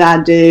 What should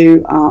I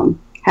do?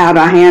 How do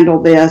I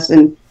handle this?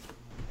 And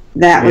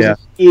that was a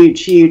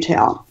huge, huge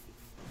help.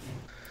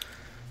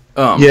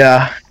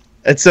 Yeah.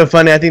 It's so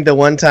funny. I think the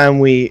one time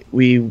we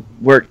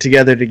worked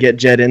together to get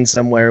Jed in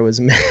somewhere was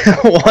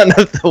one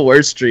of the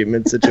worst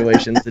treatment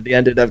situations that he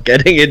ended up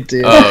getting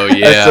into. Oh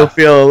yeah.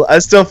 I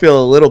still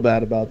feel a little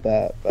bad about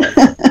that.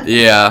 But.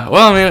 Yeah.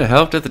 Well, it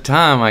helped at the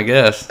time, I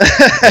guess.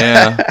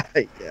 Yeah.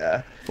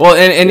 Yeah. Well,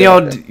 and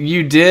y'all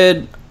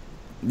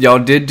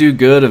did do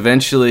good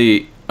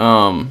eventually.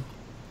 Cutting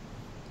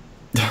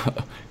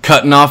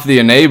off the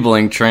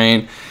enabling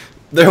train.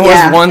 There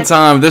was one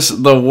time. This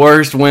is the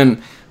worst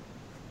when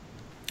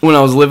I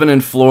was living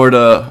in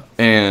Florida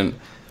and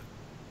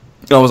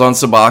I was on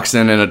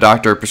Suboxone and a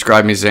doctor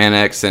prescribed me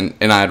Xanax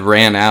and I had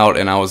ran out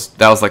and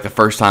that was like the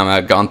first time I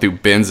had gone through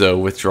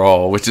benzo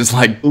withdrawal, which is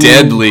like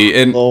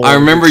deadly. And Lord, I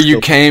remember you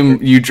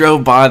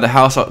drove by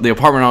the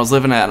apartment I was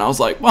living at, and I was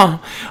like, Mom,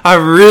 I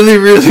really,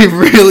 really,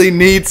 really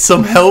need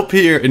some help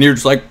here. And you're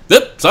just like,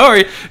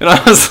 sorry. And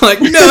I was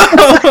like,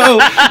 no,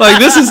 like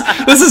this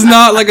is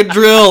not like a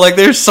drill. Like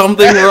there's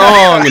something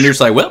wrong. And you're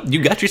just like, well,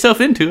 you got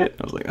yourself into it.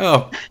 I was like,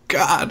 oh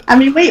God.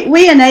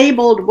 We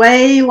enabled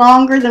way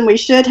longer than we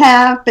should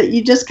have, but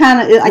you just kind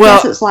of, I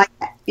guess it's like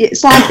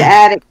the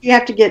addict. You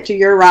have to get to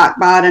your rock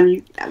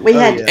bottom. We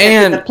had to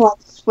get to the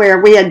place where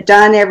we had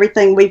done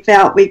everything we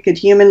felt we could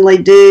humanly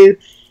do.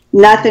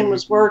 Nothing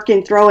was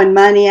working. Throwing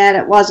money at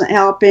it wasn't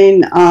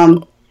helping.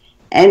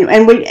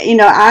 And we,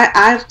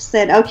 I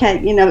said, okay,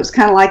 it's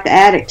kind of like the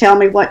addict. Tell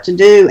me what to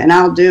do, and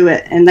I'll do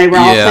it. And they were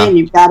all saying,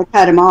 you've got to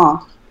cut him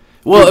off.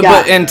 Well,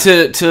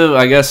 to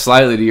I guess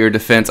slightly to your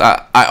defense,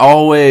 I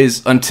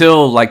always,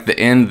 until like the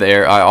end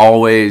there, I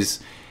always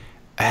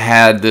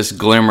had this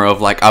glimmer of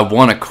like I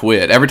want to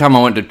quit. Every time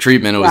I went to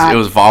treatment, it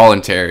was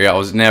voluntary. I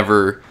was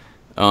never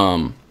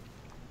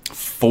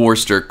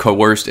forced or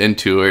coerced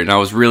into it, and I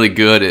was really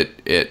good at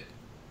it.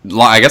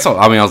 I guess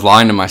I was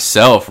lying to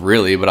myself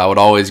really, but I would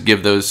always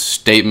give those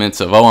statements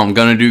of, oh, I'm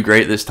gonna do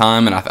great this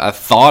time, and I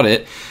thought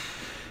it,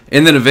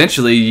 and then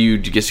eventually you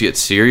get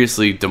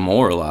seriously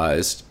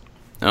demoralized.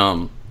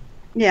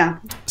 Yeah.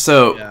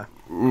 So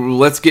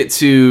let's get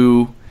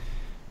to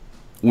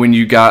when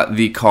you got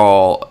the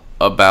call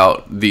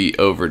about the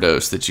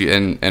overdose that you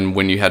and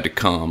when you had to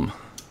come.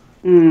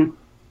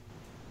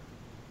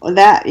 Well,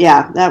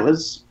 that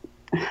was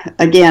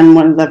again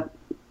one of the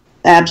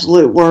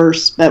absolute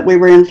worst. But we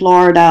were in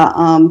Florida.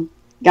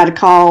 Got a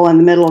call in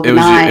the middle of the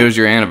night. It was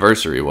your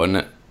anniversary, wasn't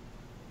it?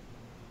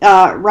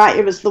 Right.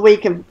 It was the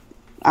week of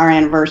our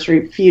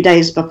anniversary, a few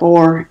days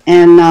before,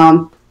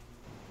 and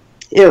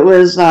it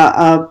was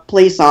a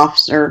police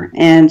officer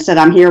and said,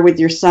 "I'm here with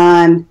your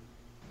son.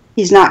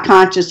 He's not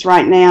conscious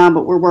right now,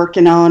 but we're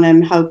working on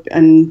him,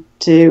 hoping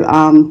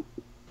to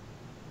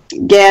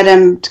get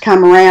him to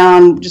come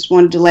around. Just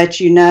wanted to let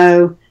you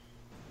know."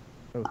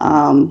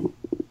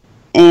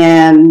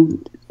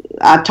 And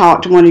I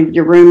talked to one of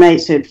your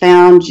roommates who had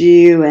found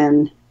you,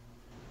 and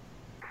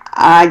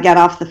I got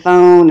off the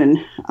phone,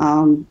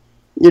 and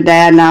your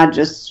dad and I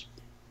just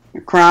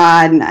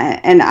cried,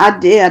 and I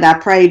did. I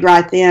prayed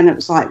right then. It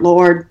was like,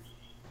 Lord,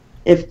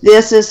 if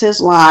this is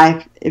his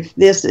life, if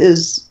this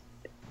is,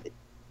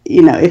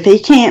 if he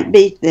can't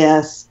beat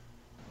this,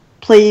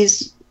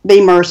 please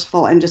be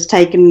merciful and just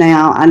take him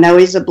now. I know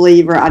he's a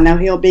believer. I know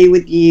he'll be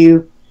with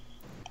you.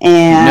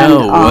 And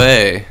no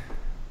way.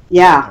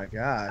 Yeah. Oh my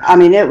God. I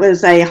mean, it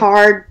was a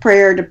hard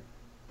prayer to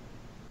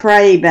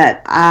pray,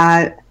 but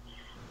I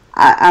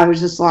was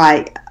just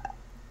like,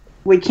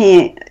 we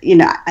can't,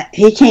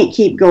 he can't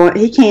keep going.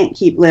 He can't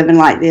keep living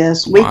like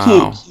this. We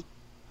can't keep,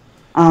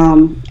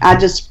 I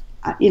just,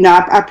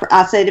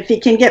 I said, if he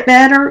can get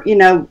better,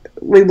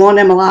 we want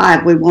him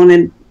alive. We want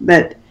him,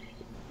 but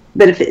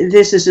if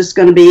this is just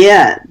going to be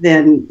it,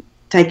 then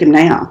take him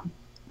now.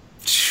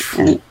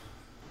 And,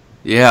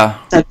 yeah.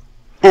 So,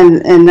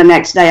 and the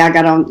next day I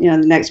got on, the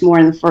next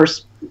morning, the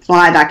first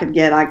flight I could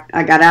get,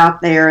 I got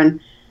out there, and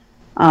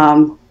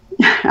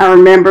I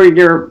remember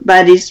your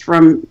buddies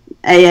from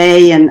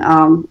AA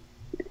and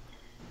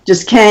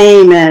just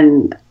came,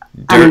 and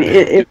I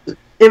mean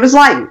it was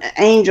like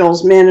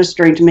angels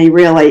ministering to me.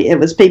 Really, it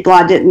was people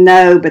I didn't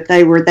know, but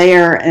they were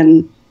there.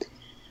 And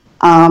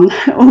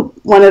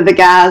one of the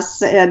guys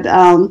said,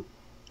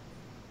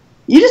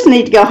 "You just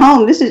need to go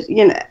home. This is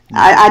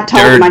I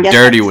told him, I guess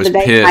Dirty was was the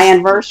day pissed. of my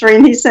anniversary,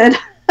 and he said,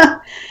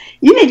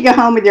 "You need to go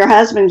home with your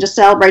husband and just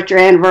celebrate your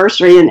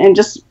anniversary and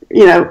just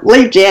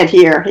leave Jed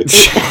here."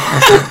 He's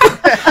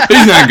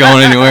not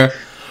going anywhere.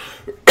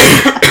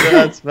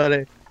 That's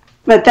funny.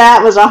 But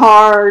that was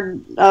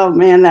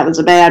that was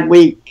a bad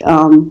week.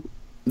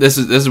 This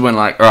is when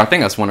I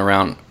think that's when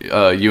around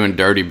you and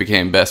Dirty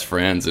became best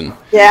friends, and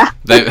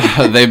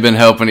they've been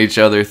helping each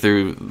other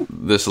through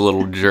this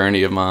little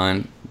journey of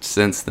mine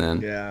since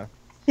then. Yeah.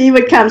 He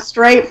would come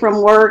straight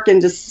from work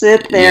and just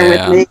sit there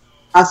with me in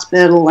the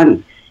hospital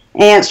and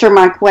answer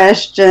my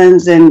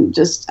questions, and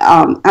just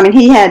I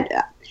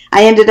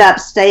ended up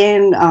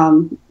staying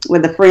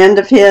with a friend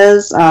of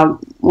his,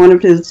 one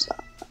of his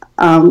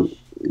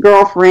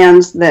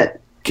girlfriends not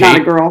a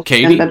girlfriend,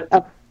 Katie?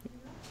 but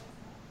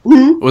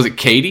Was it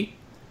Katie?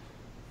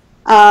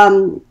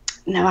 No,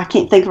 I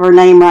can't think of her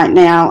name right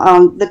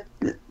now.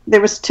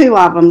 There was two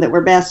of them that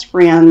were best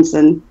friends,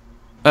 and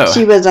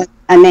she was a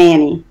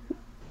nanny.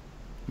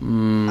 I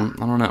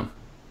don't know.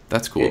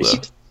 That's cool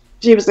though.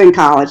 She was in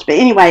college, but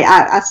anyway,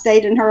 I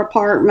stayed in her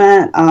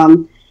apartment.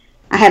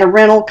 I had a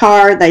rental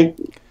car. They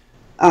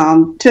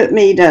took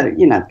me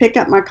to, pick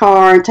up my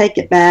car and take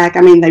it back.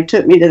 I mean, they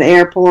took me to the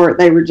airport.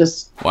 They were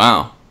just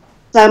wow.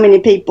 So many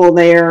people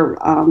there,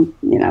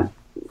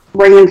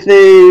 bringing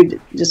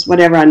food, just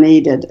whatever I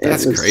needed.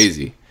 That's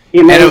crazy.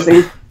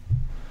 Amazing.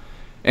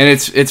 And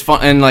it's fun.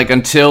 And like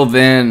until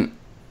then,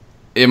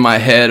 in my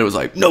head, it was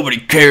like nobody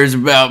cares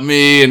about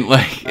me, and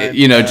like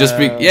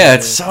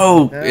it's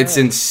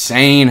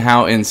insane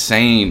how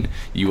insane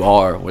you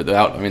are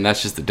without. I mean,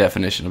 that's just the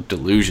definition of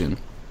delusion.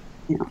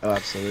 Oh,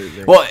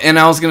 absolutely. Well, and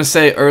I was going to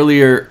say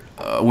earlier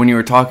when you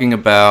were talking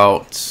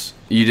about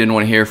you didn't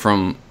want to hear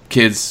from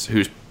kids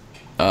whose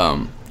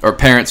or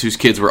parents whose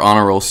kids were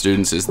honor roll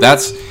students,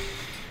 that's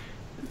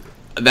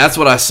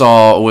what I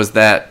saw was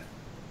that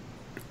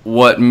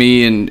what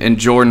me and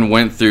Jordan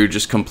went through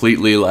just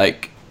completely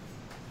like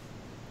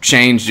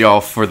changed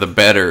y'all for the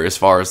better as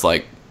far as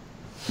like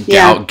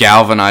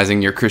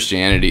galvanizing your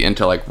Christianity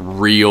into like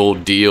real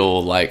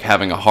deal, like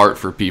having a heart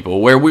for people,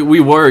 where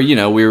we were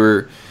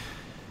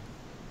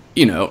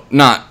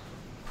not,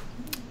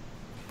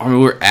 I mean,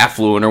 we're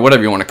affluent or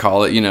whatever you want to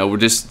call it, we're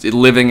just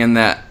living in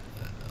that.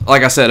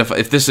 Like I said,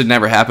 if this had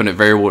never happened, it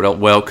very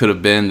well could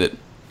have been that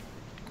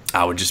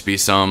I would just be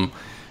some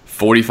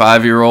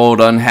 45-year-old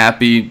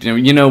unhappy,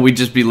 we'd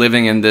just be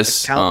living in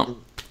this or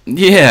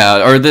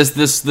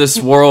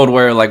this world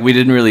where like we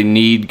didn't really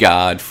need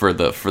God for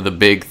the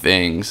big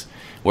things,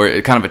 where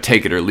it kind of a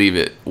take it or leave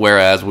it,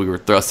 whereas we were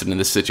thrust into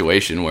this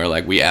situation where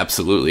like we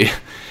absolutely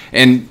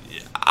and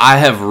I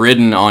have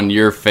ridden on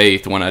your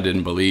faith when I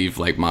didn't believe,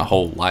 like my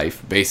whole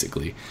life,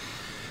 basically.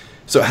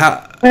 So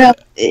how? Well,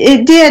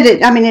 it did.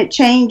 It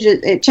changed.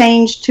 It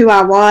changed who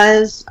I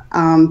was.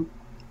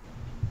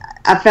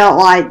 I felt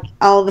like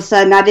all of a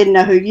sudden I didn't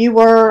know who you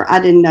were. I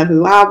didn't know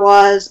who I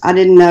was. I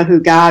didn't know who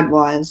God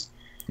was.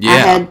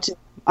 Yeah.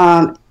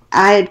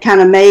 I had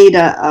kind of made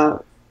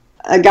a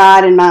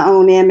God in my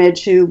own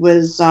image who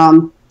was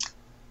kind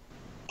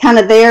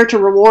of there to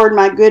reward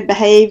my good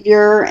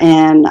behavior,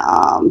 and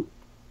that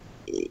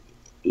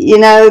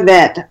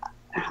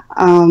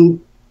I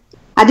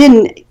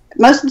didn't.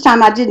 Most of the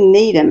time, I didn't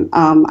need him.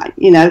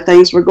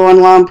 Things were going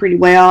along pretty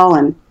well,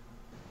 and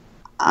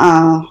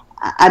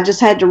I just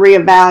had to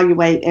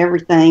reevaluate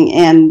everything.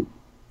 And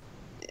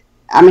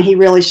I mean, he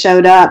really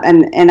showed up,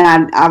 and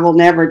I will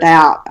never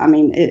doubt. I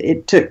mean,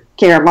 it took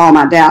care of all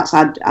my doubts.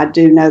 I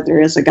do know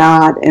there is a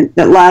God and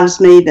that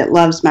loves me, that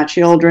loves my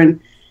children,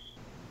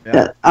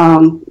 that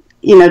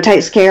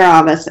takes care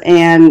of us.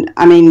 And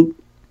I mean,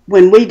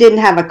 when we didn't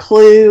have a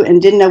clue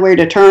and didn't know where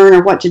to turn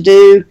or what to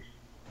do,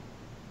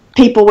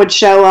 people would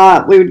show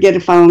up. We would get a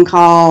phone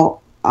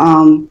call.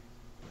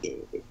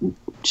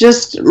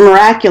 Just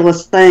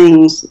miraculous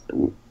things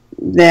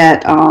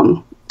that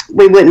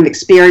we wouldn't have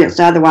experienced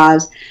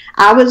otherwise.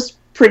 I was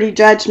pretty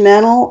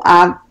judgmental.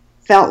 I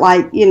felt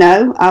like,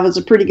 I was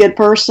a pretty good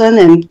person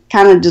and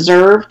kind of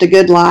deserved a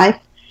good life.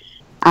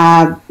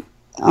 And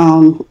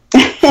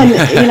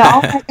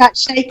all that got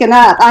shaken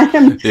up. I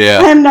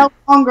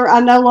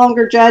no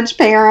longer judge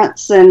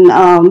parents, and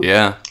when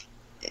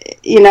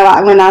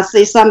I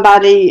see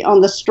somebody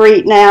on the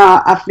street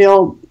now, I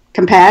feel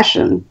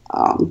compassion.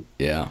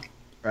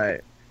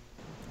 Right.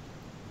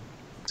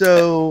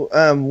 So,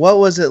 what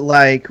was it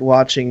like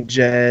watching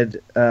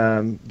Jed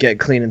get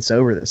clean and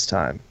sober this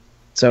time?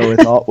 So,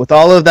 with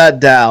all of that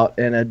doubt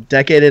and a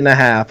decade and a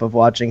half of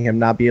watching him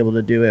not be able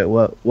to do it,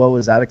 what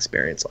was that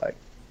experience like?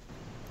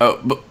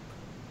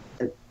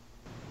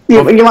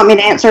 You want me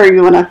to answer, or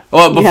you want to?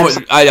 Well,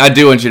 I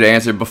do want you to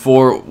answer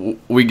before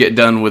we get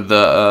done with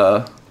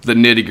the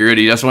nitty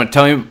gritty. I just want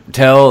to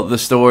tell the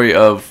story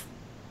of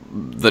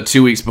the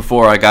 2 weeks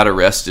before I got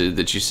arrested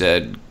that you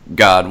said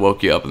God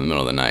woke you up in the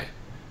middle of the night.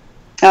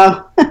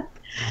 Oh,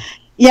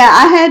 yeah,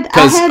 I had.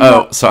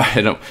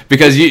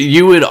 Because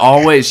you would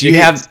always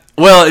have.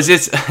 Well, it's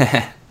just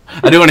I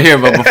do want to hear,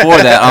 but before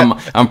that,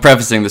 I'm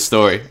prefacing the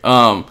story.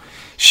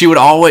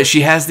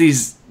 She has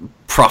these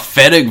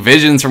prophetic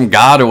visions from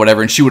God or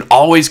whatever, and she would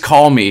always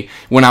call me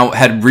when I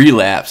had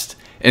relapsed,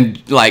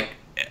 and like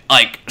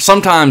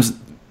sometimes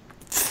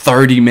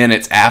 30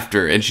 minutes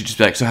after, and she'd just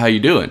be like, "So how you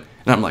doing?"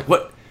 And I'm like,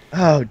 "What?"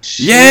 Oh,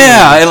 geez.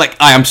 Yeah,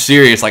 I'm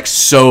serious. Like,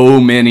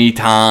 so many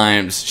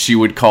times she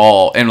would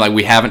call, and like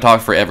we haven't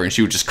talked forever, and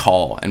she would just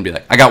call and be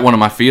like, "I got one of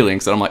my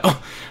feelings," and I'm like,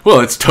 "Oh, well,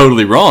 it's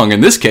totally wrong in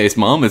this case,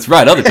 Mom. It's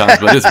right other times,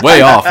 but it's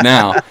way off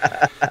now."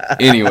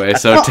 Anyway,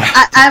 so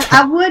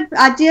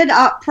I did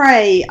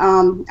pray.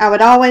 I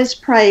would always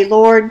pray,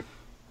 Lord,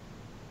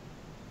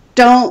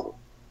 don't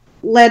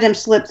let him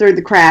slip through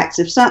the cracks.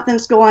 If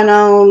something's going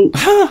on,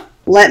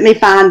 let me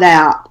find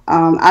out.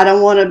 I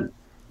don't want to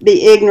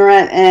be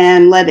ignorant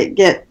and let it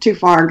get too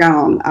far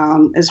gone.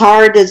 As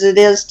hard as it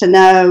is to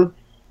know,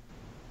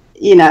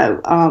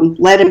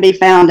 let him be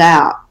found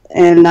out.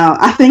 And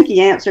I think he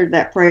answered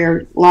that prayer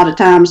a lot of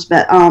times.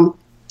 But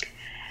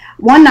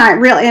one night,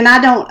 really, and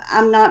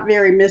I'm not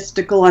very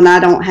mystical, and I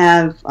don't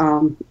have,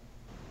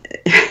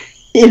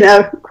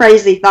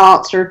 crazy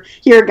thoughts or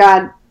hear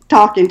God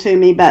talking to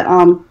me. But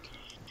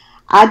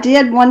I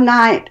did one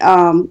night,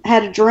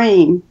 had a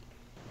dream,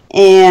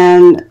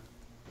 and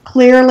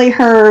clearly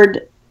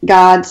heard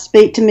God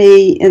speak to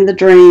me in the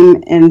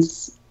dream and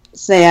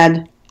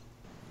said,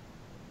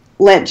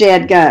 "Let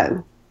Jed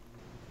go."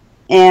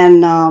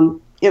 And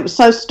it was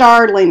so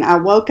startling. I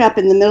woke up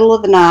in the middle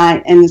of the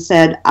night and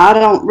said,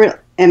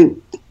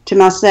 and to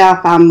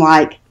myself, I'm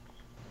like,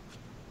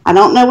 I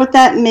don't know what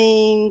that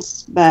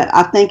means, but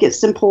I think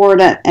it's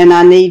important and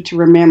I need to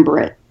remember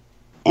it.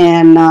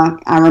 And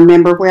I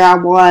remember where I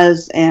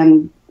was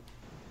and,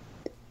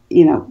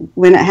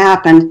 when it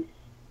happened,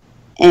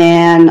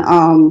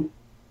 and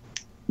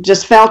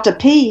just felt a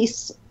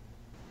peace.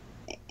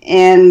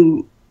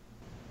 And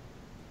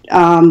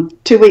 2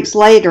 weeks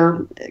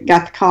later,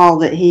 got the call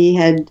that he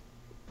had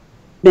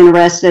been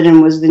arrested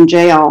and was in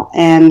jail,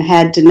 and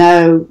had to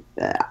know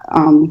that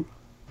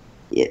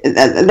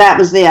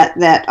was it.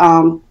 That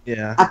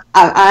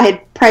I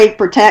had prayed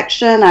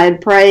protection. I had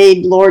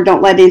prayed, Lord,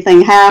 don't let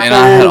anything happen. And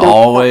I had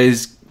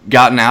always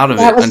gotten out of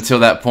it until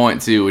that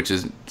point too, which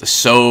is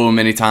so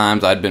many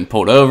times I'd been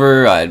pulled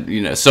over.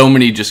 So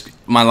many.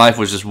 My life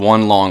was just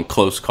one long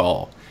close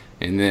call.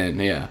 And then,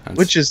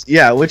 which is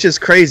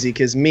crazy,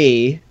 because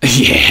me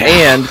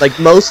and like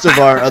most of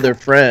our other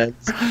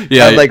friends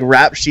had like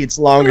rap sheets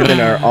longer than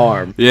our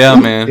arm. Yeah,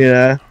 man.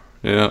 Yeah.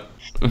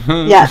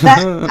 That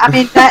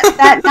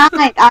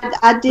night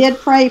I did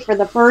pray for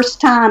the first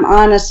time,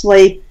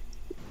 honestly.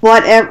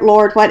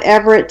 Lord,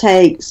 whatever it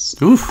takes,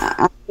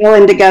 I'm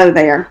willing to go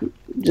there.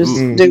 Just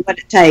do what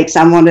it takes.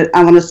 I want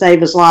to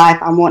save his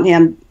life. I want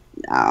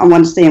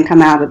to see him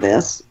come out of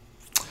this.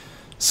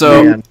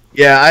 So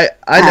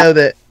I know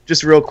that.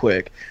 Just real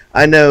quick,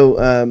 I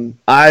know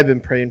I've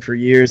been praying for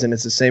years, and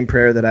it's the same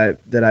prayer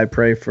that I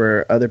pray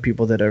for other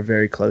people that are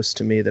very close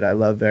to me, that I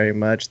love very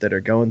much, that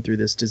are going through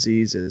this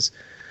disease. Is,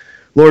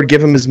 Lord,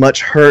 give them as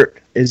much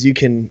hurt as you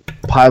can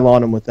pile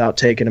on them without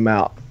taking them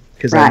out,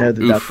 because I know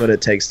that that's what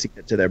it takes to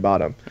get to their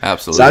bottom.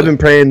 Absolutely. So I've been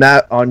praying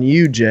that on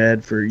you,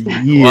 Jed, for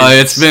years.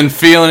 Well, it's been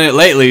feeling it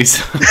lately,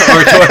 so,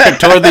 or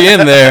toward the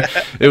end there.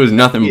 It was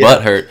nothing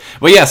but hurt.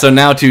 But yeah, so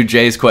now to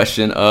Jay's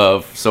question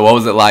of, so what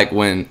was it like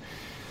when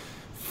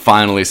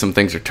finally some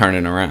things are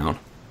turning around?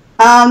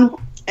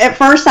 At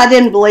first I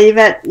didn't believe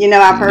it.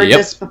 I've heard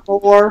this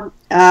before.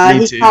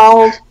 He too.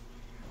 called.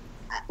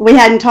 We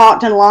hadn't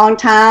talked in a long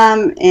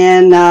time,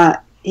 and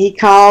he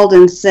called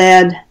and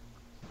said,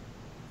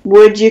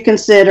 would you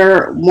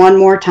consider one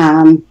more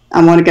time,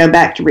 I want to go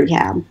back to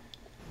rehab?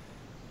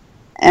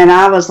 And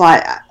I was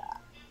like,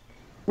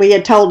 we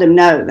had told him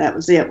no, that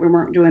was it. We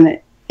weren't doing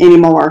it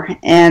anymore.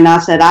 And I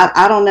said,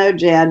 I don't know,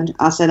 Jed.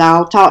 I said,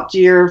 I'll talk to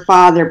your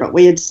father, but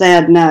we had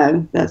said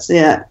no, that's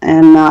it.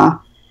 And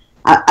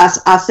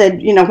I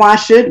said, why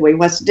should we?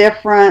 What's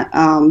different?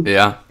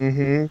 Yeah.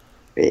 Mm-hmm.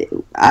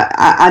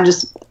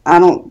 I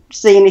don't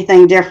see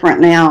anything different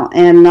now.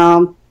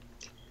 And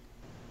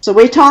so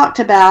we talked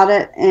about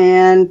it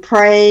and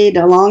prayed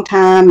a long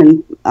time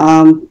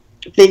and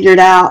figured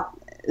out,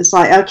 it's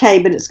like, okay,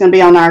 but it's going to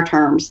be on our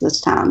terms this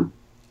time.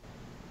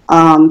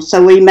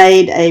 So we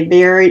made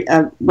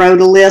wrote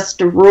a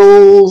list of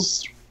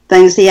rules,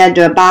 things he had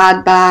to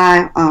abide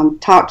by,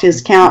 talked to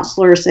his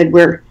counselor, said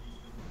we're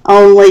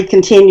only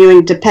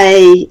continuing to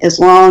pay as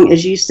long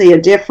as you see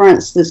a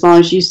difference, as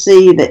long as you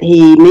see that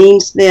he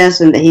means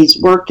this and that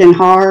he's working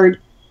hard.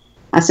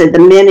 I said, the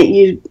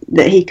minute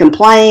that he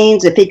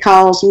complains, if he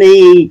calls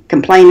me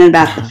complaining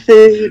about the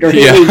food, or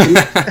he needs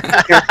to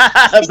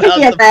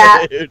about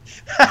that, food.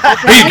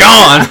 He's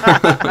gone.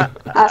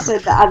 I said,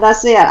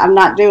 that's it. I'm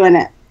not doing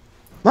it.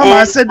 Mama,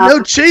 I said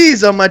no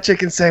cheese on my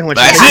chicken sandwich.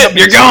 That's it.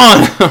 You're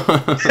gone.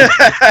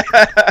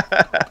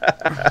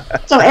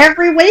 So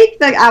every week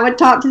I would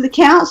talk to the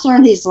counselor,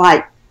 and he's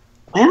like,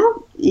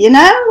 well,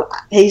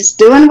 he's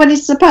doing what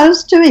he's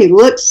supposed to. He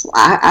looks,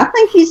 I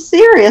think he's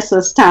serious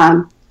this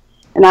time.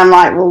 And I'm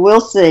like, well, we'll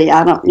see.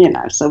 I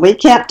don't, So we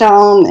kept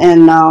on,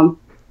 and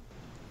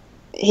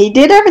he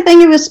did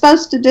everything he was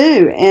supposed to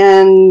do.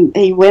 And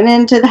he went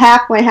into the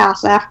halfway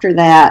house after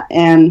that.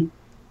 And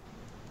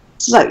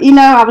so,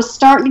 I was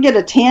starting to get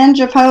a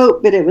tinge of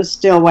hope, but it was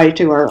still way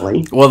too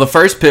early. Well, the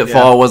first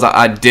pitfall was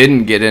I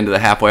didn't get into the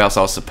halfway house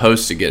I was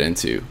supposed to get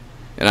into.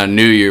 And I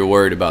knew you were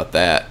worried about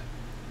that.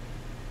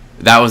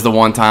 That was the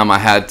one time I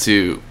had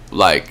to,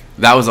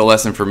 that was a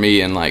lesson for me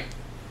in,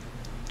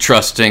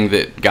 trusting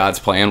that God's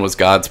plan was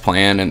God's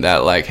plan, and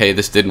that hey,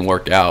 this didn't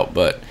work out.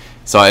 But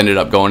so I ended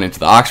up going into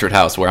the Oxford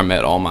house where I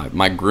met all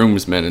my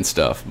groomsmen and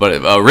stuff.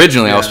 But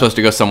originally I was supposed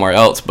to go somewhere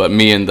else, but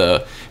me and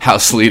the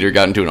house leader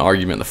got into an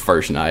argument the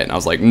first night, and I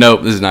was like,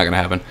 nope, this is not gonna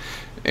happen.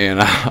 And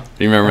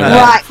you remember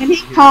that? Right, and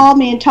he called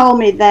me and told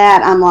me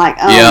that. I'm like,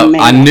 oh man.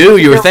 I knew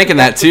you were thinking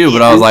that too,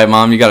 but I was like,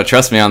 Mom, you got to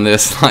trust me on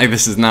this.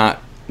 This is not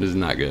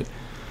good.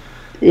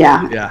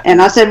 Yeah.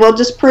 And I said, well,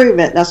 just prove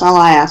it. That's all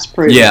I asked.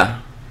 Prove it.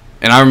 Yeah.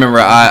 And I remember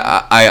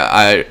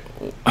I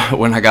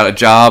when I got a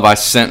job, I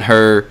sent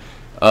her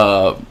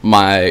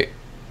my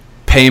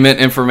payment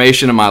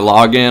information and my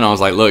login. I was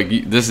like, look,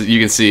 you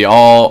can see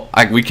all.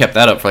 We kept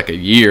that up for a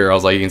year. I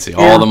was like, you can see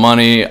all the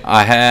money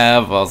I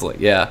have. I was like,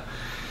 yeah.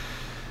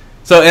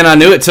 So, and I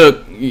knew it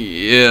took.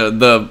 Yeah,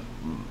 the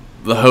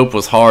hope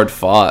was hard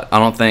fought. I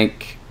don't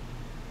think.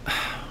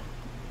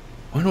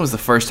 When was the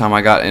first time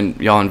I got and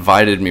y'all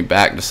invited me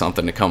back to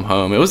something to come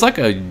home? It was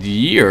a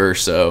year or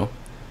so.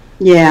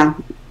 Yeah.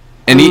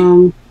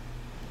 And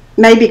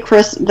maybe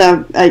Christmas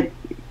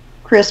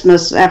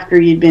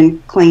after you'd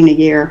been clean a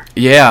year.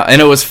 Yeah,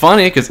 and it was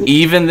funny because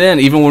even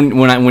then, even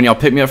when y'all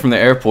picked me up from the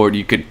airport,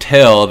 you could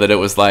tell that it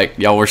was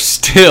y'all were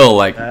still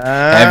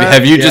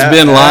have you just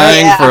been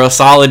lying for a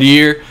solid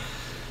year?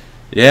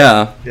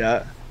 Yeah.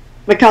 Yeah.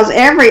 Because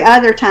every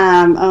other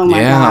time, oh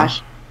my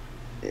gosh,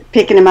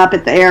 picking him up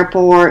at the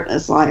airport,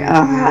 it's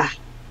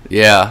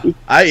Yeah.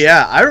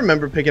 I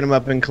remember picking him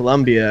up in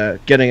Columbia,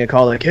 getting a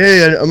call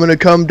hey, I'm going to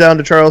come down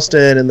to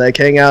Charleston and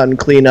hang out and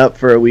clean up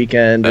for a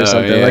weekend or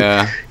something.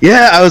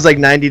 Yeah. I was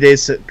 90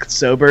 days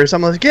sober. So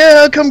I'm like, yeah,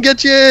 I'll come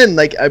get you. And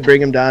I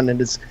bring him down and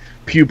his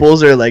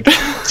pupils are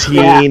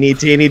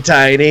teeny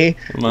tiny.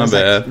 My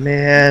bad.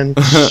 Man,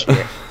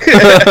 shit.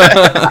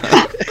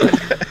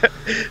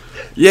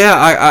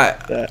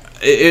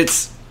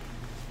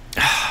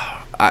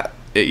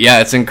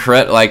 Yeah, it's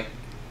incredible.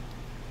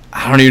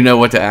 I don't even know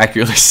what to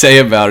accurately say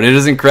about it. It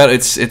is incredible.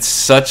 It's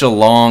such a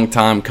long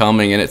time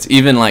coming, and it's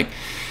even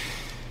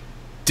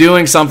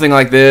doing something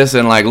like this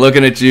and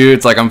looking at you.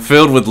 It's I'm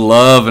filled with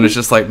love, and it's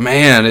just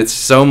man, it's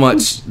so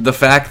much. The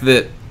fact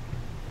that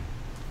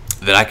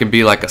I can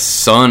be a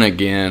son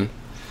again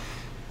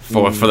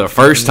for the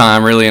first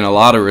time, really, in a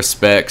lot of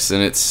respects,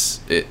 and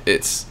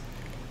it's.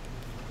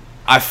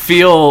 I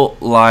feel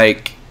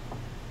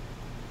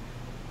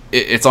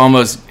it's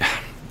almost.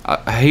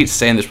 I hate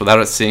saying this without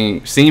it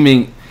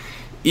seeming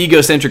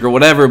egocentric or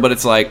whatever, but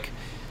it's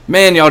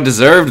man, y'all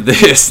deserved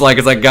this. Like,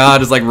 it's like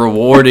God is like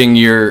rewarding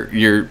your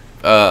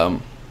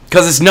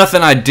because it's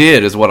nothing I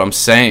did is what I'm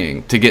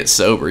saying to get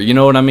sober. You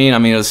know what I mean? I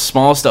mean, it was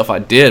small stuff I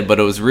did, but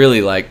it was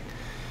really like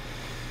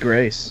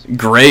grace,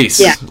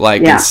 yeah.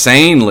 like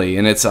insanely.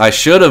 And it's, I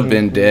should have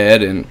been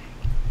dead. And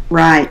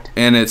right.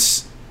 And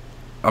it's,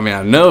 I mean,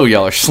 I know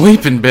y'all are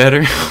sleeping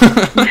better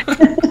at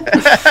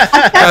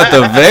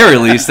the very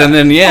least. And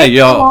then, yeah,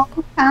 y'all. A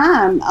long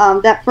time.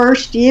 That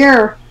first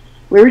year,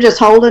 we were just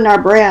holding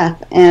our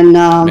breath. And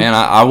man,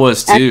 I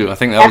was too. I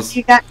think that was.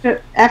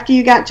 After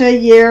you got to a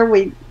year,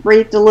 we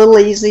breathed a little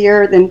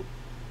easier. Then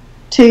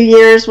 2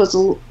 years was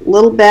a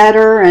little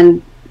better.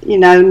 And, you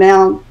know,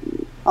 now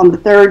on the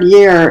third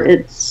year,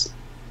 it's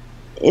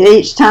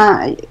each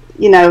time,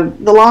 you know,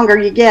 the longer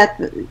you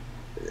get.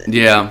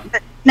 Yeah.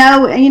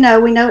 No, you know,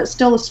 we know it's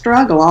still a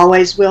struggle,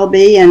 always will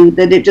be, and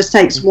that it just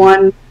takes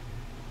one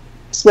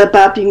slip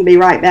up, you can be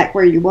right back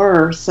where you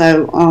were.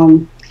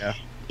 So,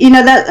 you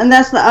know,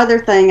 that's the other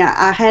thing.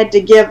 I had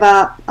to give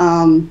up.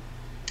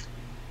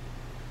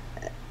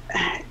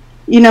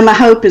 You know, my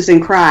hope is in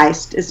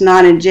Christ. It's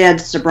not in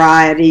Jed's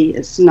sobriety.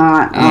 It's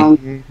not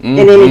in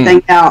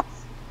anything else.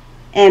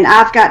 And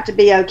I've got to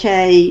be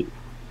okay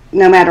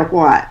no matter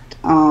what.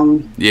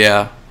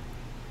 Yeah.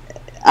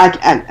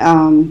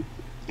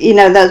 You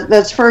know,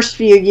 those first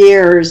few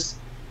years,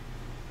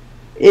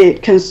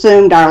 it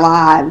consumed our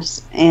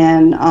lives.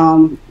 And,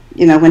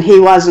 you know, when he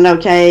wasn't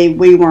okay,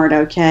 we weren't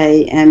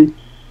okay. And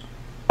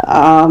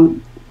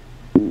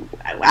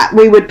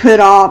we would put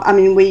off, I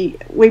mean, we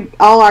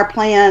all our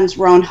plans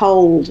were on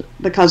hold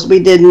because we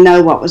didn't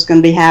know what was going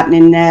to be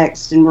happening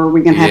next and were we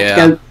going to have to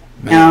go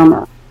down.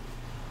 Or,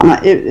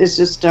 it's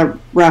just a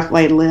rough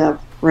way to live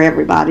for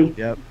everybody.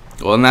 Yep.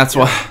 Well, and that's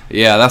why,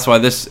 that's why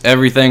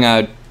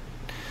a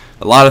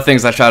lot of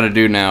things I try to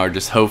do now are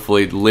just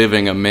hopefully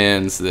living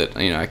amends that,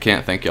 you know, I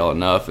can't thank y'all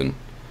enough. And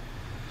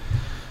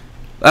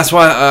that's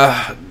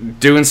why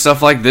doing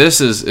stuff like this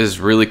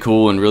is really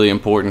cool and really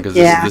important, because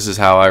this is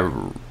how I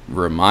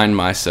remind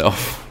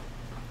myself,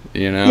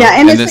 you know. Yeah,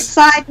 and it's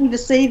exciting to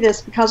see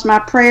this, because my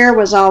prayer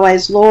was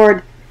always,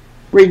 Lord,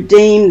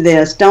 redeem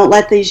this. Don't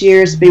let these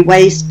years be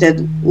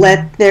wasted.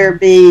 Let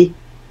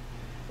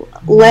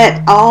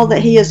all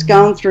that he has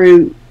gone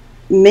through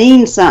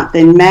mean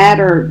something,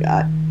 matter,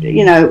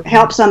 you know,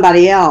 help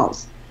somebody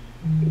else.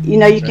 You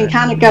know, you can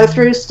kind of go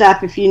through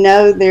stuff if you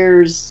know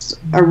there's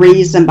a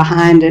reason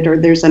behind it or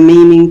there's a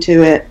meaning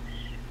to it,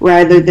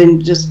 rather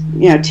than just,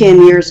 you know,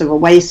 10 years of a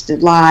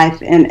wasted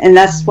life. And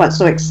that's what's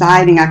so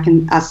exciting.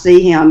 I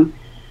see him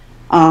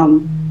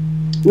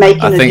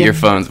making I think your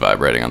phone's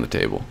vibrating on the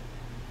table.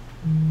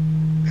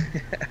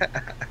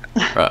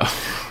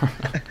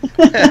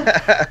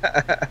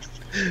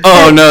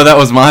 Oh no, that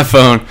was my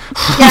phone.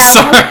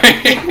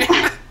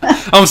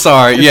 I'm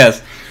sorry.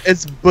 Yes.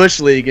 It's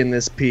Bush League in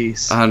this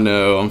piece. I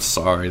know. I'm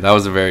sorry. That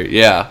was a very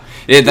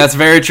that's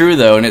very true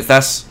though, and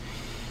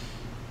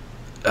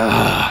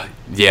I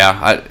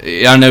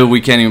know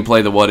we can't even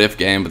play the what if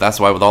game, but that's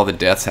why with all the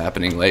deaths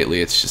happening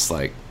lately, it's just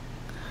like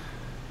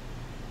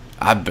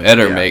I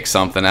better make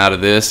something out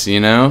of this, you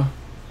know.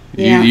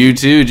 Yeah. You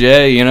too,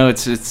 Jay. You know,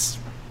 it's.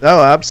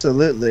 Oh,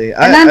 absolutely.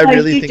 And I know I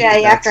really you, think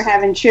Jay, after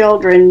having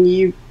children,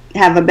 you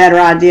have a better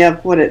idea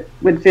of what it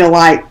would feel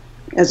like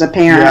as a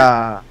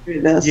parent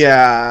through this.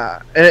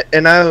 Yeah,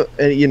 and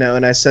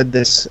I said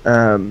this,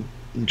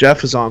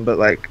 Jeff was on, but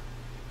like,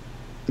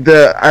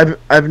 I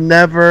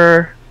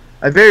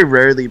very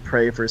rarely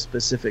pray for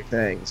specific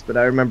things, but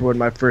I remember when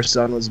my first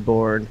son was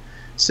born,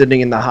 sitting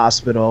in the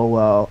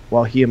hospital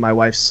while he and my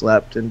wife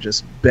slept, and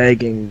just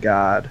begging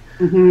God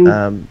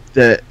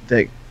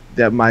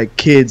that my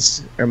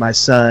kids or my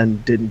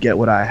son didn't get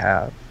what I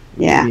have,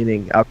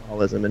 meaning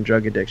alcoholism and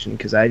drug addiction,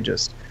 because I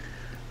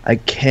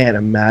can't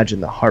imagine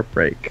the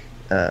heartbreak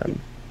that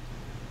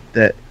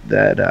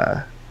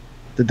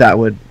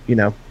would, you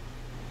know,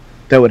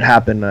 that would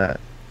happen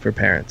for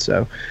parents.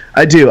 So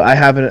I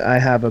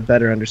have a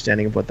better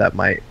understanding of what that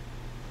might.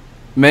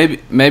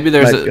 Maybe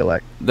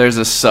there's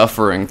a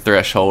suffering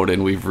threshold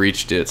and we've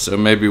reached it, so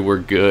maybe we're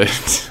good.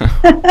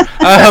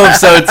 I hope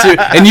so too.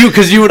 And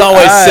because you would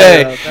always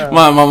say,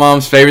 my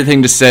mom's favorite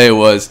thing to say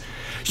was,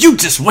 "You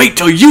just wait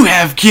till you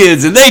have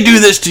kids and they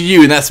do this to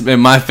you." And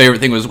my favorite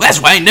thing was,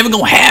 "That's why I ain't never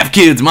gonna have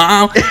kids,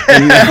 Mom."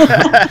 And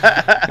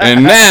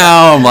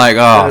now I'm like,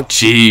 oh,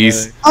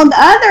 jeez. On the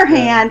other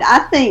hand, I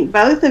think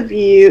both of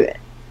you,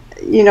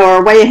 you know,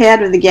 are way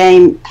ahead of the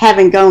game,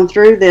 having gone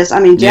through this.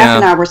 I mean, Jeff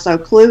and I were so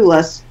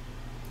clueless.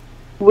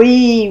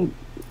 We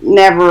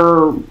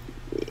never,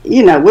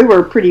 you know, we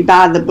were pretty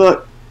by the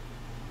book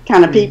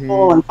kind of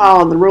people and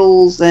followed the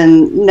rules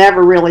and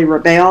never really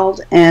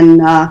rebelled.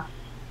 And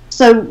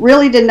so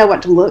really didn't know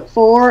what to look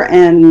for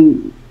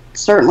and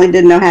certainly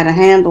didn't know how to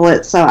handle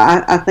it. So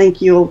I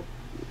think you'll,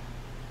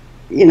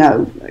 you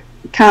know,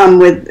 come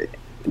with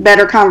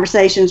better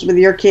conversations with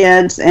your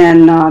kids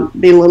and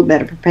be a little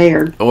better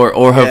prepared.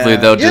 Or hopefully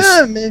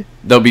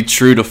they'll be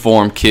true to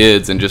form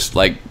kids and just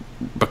like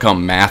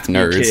become math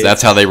nerds.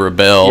 That's how they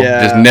rebel.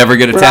 Just never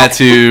get a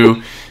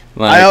tattoo,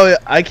 Like,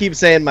 I keep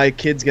saying my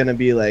kid's gonna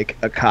be like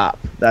a cop.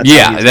 That's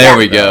there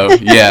we go.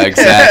 Yeah,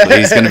 exactly.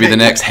 He's gonna be the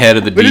next head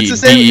of the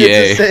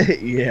DEA.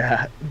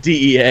 Yeah,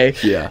 DEA.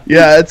 Yeah.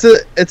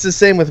 It's the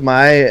same with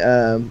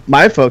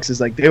my folks.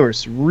 Is like they were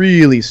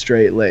really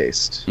straight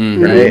laced,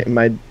 right? And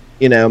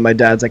my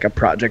dad's like a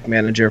project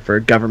manager for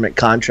a government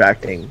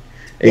contracting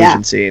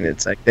agency, and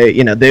it's like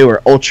they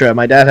were ultra.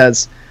 My dad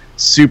has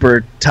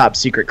super top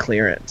secret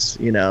clearance.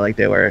 Like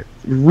they were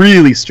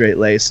really straight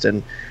laced,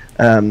 and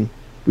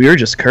we were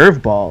just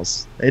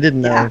curveballs. They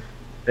didn't know. Yeah.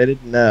 They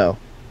didn't know.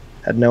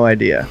 Had no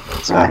idea.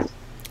 So right.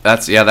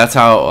 That's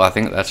how I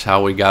think that's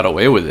how we got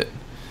away with it.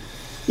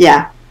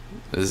 Yeah.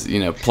 Is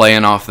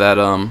playing off that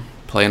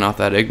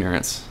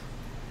ignorance.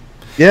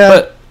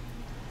 Yeah.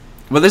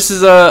 But this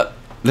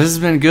has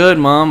been good,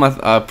 Mom.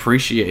 I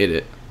appreciate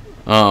it.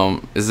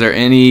 Is there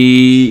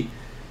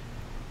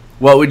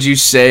what would you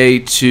say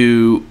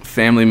to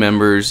family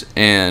members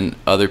and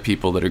other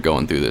people that are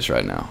going through this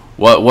right now?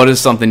 What is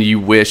something you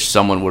wish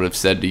someone would have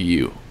said to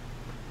you?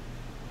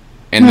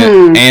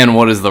 And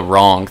what is the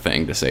wrong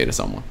thing to say to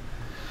someone?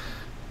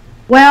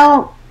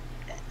 Well,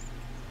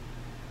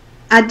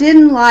 I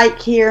didn't like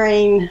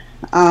hearing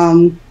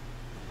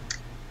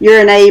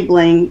you're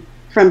enabling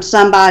from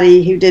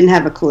somebody who didn't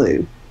have a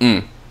clue.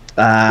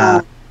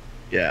 Yeah.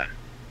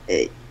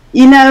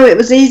 It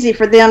was easy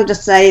for them to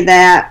say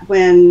that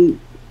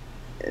when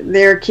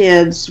their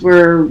kids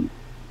were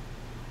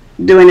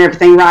doing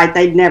everything right.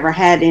 They'd never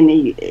had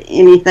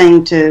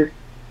anything to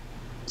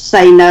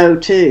say no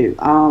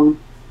to.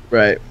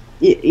 Right.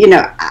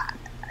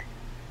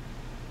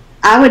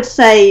 I would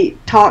say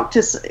talk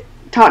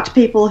to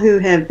people who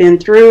have been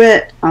through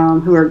it,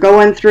 who are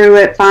going through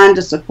it. Find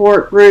a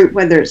support group,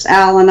 whether it's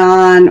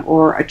Al-Anon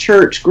or a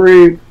church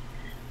group,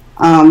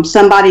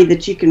 somebody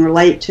that you can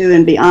relate to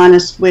and be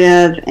honest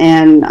with,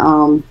 and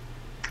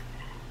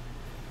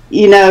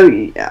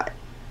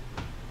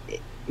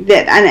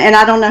that. And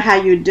I don't know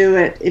how you do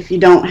it if you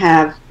don't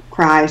have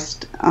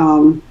Christ.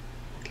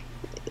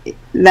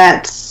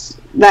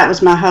 That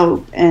was my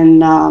hope,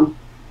 and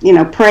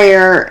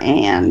prayer,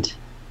 and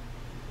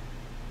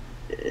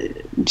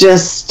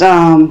just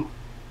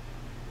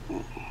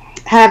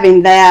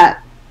having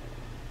that.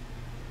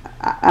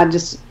 I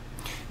just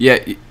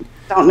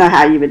don't know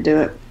how you would do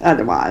it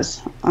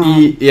otherwise.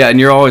 And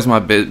you're always my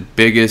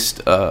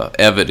biggest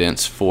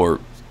evidence for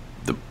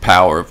the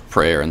power of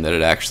prayer and that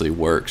it actually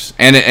works,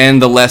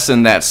 and the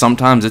lesson that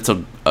sometimes it's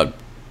a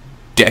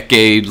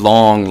decade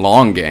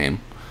long game.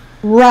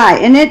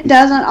 Right, and it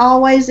doesn't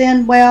always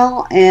end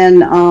well,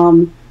 and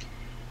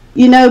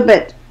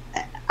but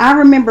I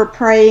remember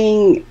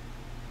praying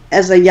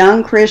as a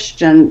young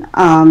Christian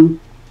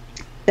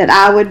that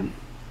I would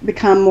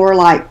become more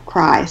like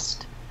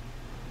Christ.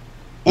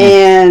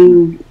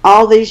 And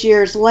all these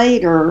years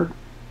later,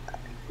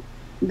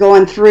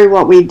 going through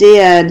what we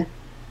did,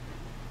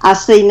 I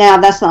see now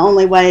that's the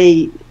only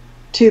way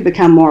to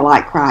become more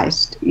like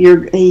Christ.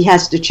 He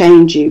has to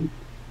change you.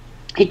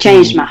 He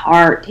changed my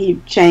heart. He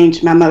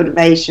changed my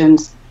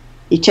motivations.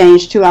 He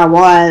changed who I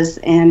was,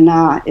 and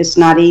it's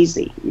not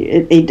easy.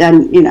 It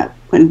doesn't,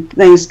 when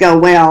things go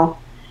well,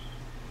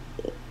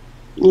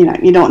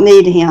 you don't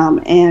need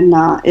him, and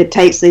it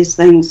takes these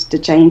things to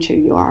change who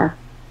you are.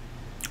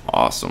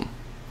 Awesome.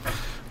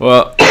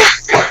 Well,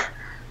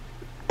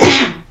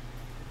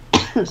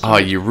 oh,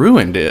 you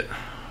ruined it.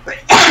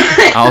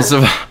 I was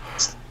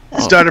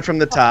started from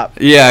the top.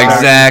 Yeah,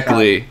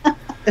 exactly.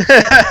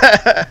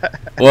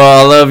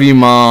 Well, I love you,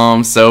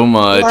 Mom, so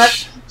much. Love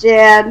you,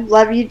 Jed.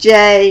 Love you,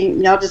 Jay.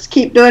 Y'all just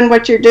keep doing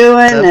what you're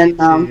doing,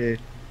 and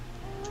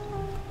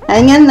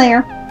hang in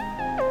there.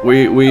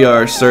 We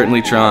are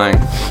certainly trying.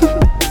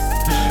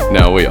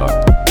 No, we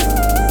are.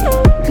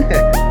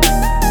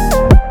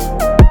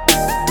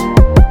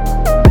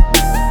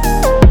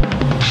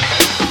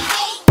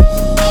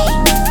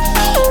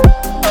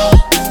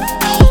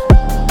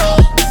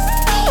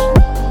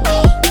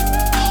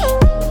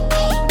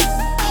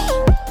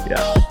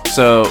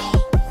 So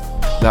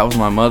that was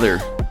my mother.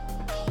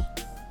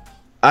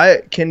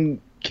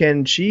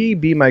 Can she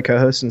be my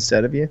co-host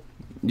instead of you?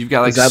 You've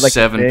got like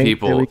 7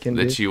 people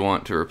that you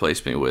want to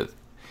replace me with.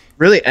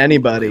 Really,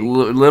 anybody.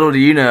 Little do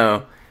you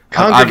know,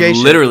 I've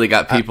literally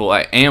got people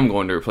I am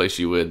going to replace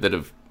you with that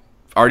have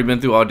already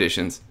been through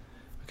auditions.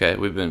 Okay,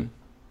 we've been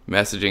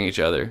messaging each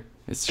other.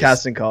 It's just,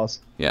 casting calls.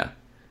 Yeah.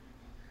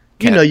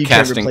 You can't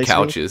casting replace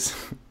couches.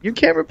 Me. You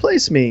can't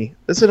replace me.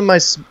 Listen to my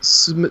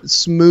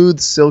smooth,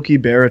 silky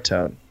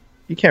baritone.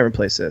 You can't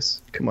replace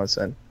this. Come on,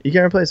 son. You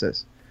can't replace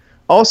this.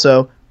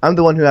 Also, I'm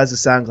the one who has the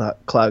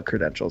SoundCloud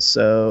credentials,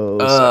 so...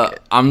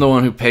 I'm the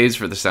one who pays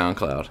for the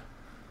SoundCloud.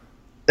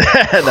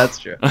 That's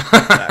true.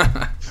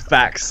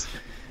 Facts.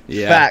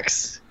 Yeah.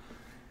 Facts.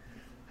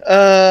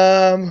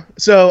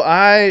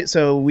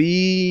 So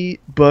we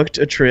booked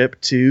a trip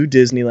to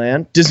Disney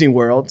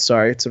World.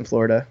 Sorry, it's in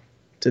Florida.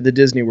 To the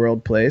Disney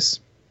World place.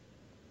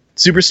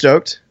 Super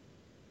stoked.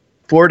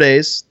 4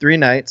 days, 3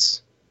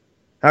 nights.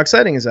 How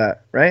exciting is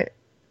that, right?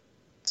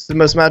 It's the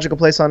most magical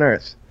place on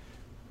earth.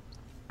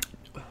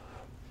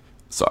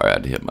 Sorry, I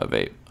had to hit my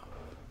vape.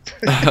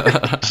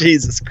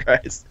 Jesus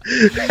Christ.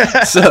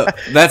 So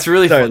that's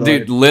really Sorry, fun.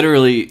 Dude,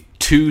 literally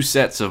 2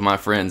 sets of my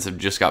friends have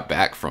just got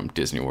back from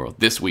Disney World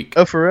this week.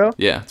 Oh, for real?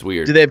 Yeah, it's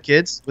weird. Do they have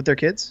kids with their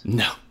kids?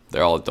 No,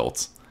 they're all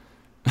adults.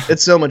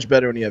 It's so much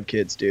better when you have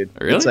kids, dude.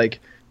 Really?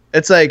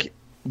 It's like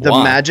the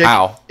Why? magic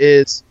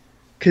is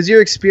because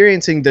you're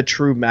experiencing the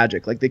true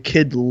magic. Like the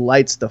kid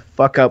lights the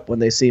fuck up when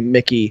they see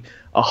Mickey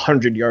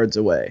 100 yards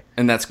away.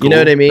 And that's cool. You know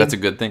what I mean? That's a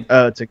good thing.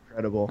 Oh, it's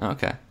incredible.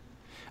 Okay.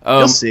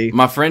 You'll see.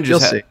 My friend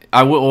just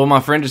my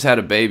friend just had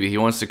a baby. He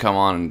wants to come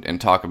on and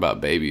talk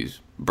about babies.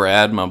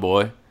 Brad, my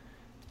boy.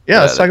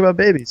 Yeah, let's talk about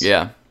babies.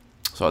 Yeah.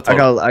 So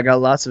I got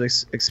lots of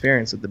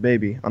experience with the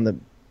baby on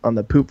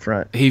the poop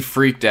front. He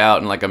freaked out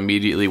and like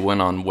immediately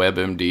went on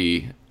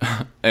WebMD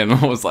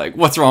and was like,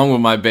 "What's wrong with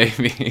my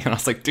baby?" And I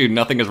was like, "Dude,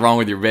 nothing is wrong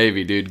with your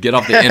baby, dude. Get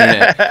off the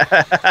internet."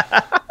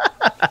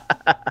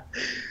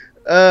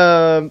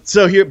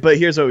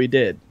 Here's what we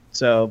did.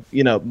 So,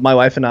 my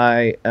wife and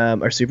I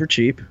are super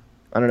cheap.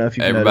 I don't know if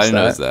you've Everybody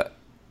noticed knows that.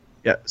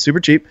 Yeah, super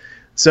cheap.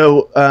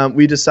 So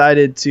we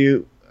decided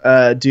to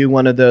do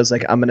one of those,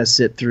 like, I'm going to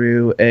sit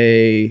through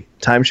a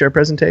timeshare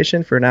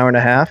presentation for an hour and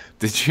a half.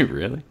 Did you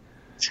really?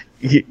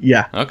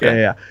 Yeah. Okay.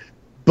 Yeah.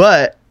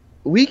 But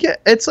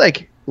it's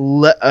like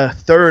a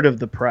third of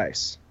the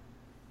price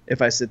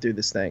if I sit through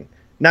this thing.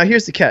 Now,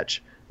 here's the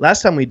catch.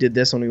 Last time we did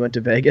this when we went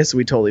to Vegas,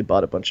 we totally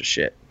bought a bunch of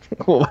shit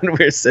when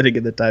we were sitting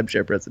in the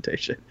timeshare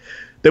presentation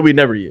that we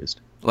never used.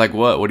 Like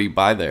what? What do you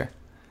buy there?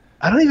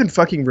 I don't even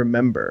fucking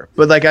remember.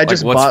 But like I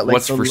just bought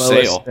like the lowest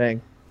sale?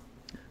 thing.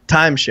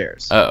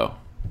 Timeshares. Oh.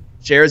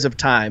 Shares of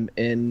time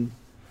in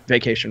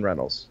vacation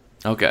rentals.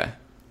 Okay.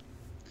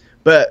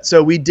 But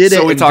so we did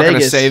it in Vegas. So we're talking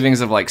a savings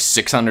of like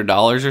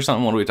 $600 or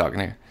something? What are we talking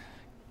here?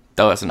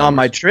 Tell us on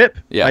my trip?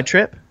 Yeah. My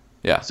trip?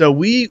 Yeah. So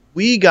we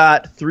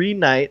got 3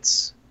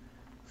 nights,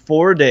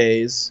 4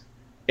 days,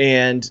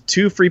 and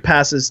 2 free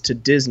passes to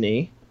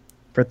Disney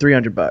for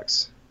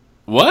 $300.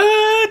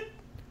 What?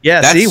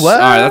 Yeah, see what?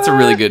 All right, that's a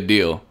really good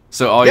deal.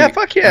 So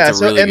fuck yeah.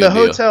 So really and the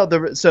hotel,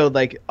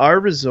 like our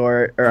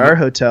resort or our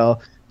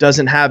hotel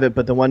doesn't have it,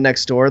 but the one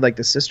next door, like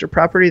the sister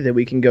property that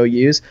we can go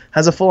use,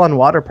 has a full-on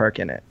water park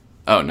in it.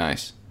 Oh,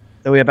 nice.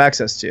 That we have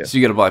access to. So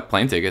you got to buy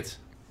plane tickets.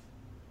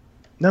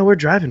 No, we're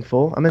driving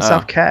full. I'm in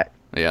South Cat.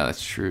 Yeah,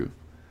 that's true.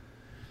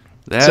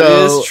 That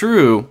is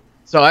true.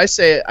 So I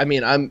say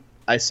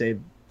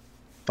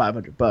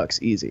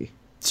 $500 easy.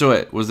 So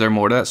wait, was there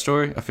more to that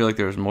story? I feel like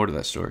there was more to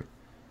that story.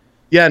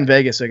 Yeah, in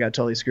Vegas, I got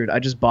totally screwed. I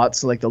just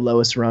bought like the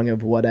lowest rung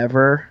of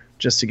whatever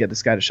just to get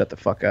this guy to shut the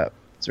fuck up.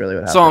 That's really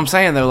what happened. So I'm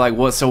saying though, like,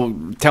 what?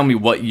 So tell me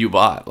what you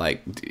bought.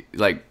 Like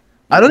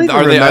I don't even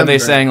remember. Are they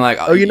saying like,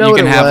 you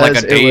can have like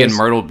a day in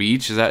Myrtle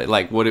Beach? Is that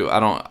like what? I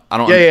don't.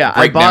 Yeah.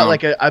 I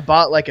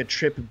bought like a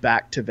trip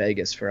back to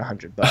Vegas for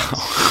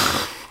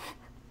 $100.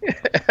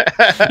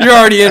 You're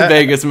already in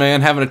Vegas,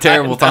 man, having a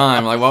terrible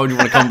time. Like, why would you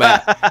want to come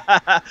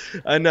back?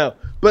 I know,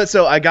 but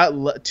so I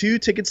got 2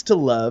 tickets to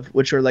Love,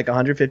 which were like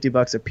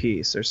 $150 a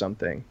piece or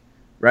something,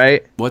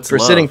 right? What's for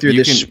Love? Sitting through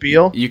this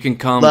spiel? You can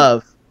come.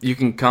 Love. You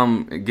can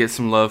come and get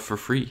some love for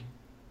free.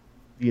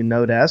 You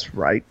know that's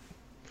right.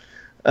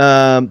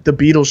 The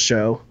Beatles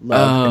show,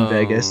 Love in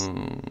Vegas,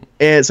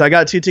 and so I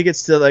got 2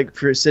 tickets to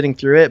for sitting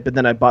through it, but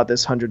then I bought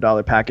this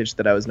 $100 package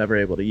that I was never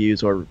able to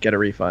use or get a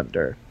refund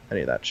or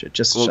any of that shit,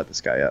 just to shut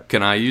this guy up.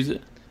 Can I use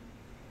it?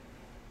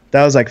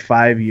 That was like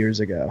 5 years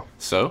ago.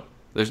 So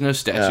there's no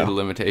statute of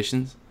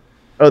limitations.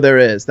 Oh, there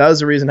is. That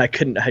was the reason I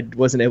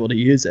wasn't able to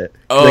use it.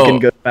 I can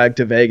go back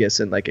to Vegas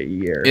in like a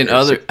year. In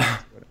other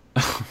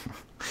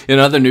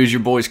news,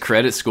 your boy's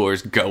credit score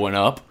is going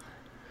up.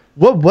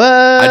 What?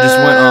 I just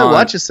went on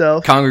Watch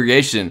yourself.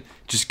 Congregation.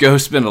 Just go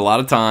spend a lot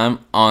of time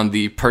on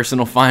the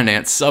personal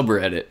finance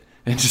subreddit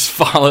and just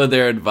follow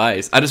their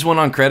advice. I just went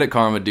on Credit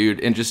Karma, dude,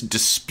 and just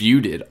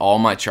disputed all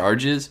my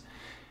charges,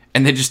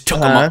 and they just took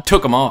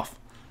them off.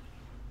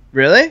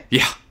 Really?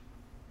 Yeah.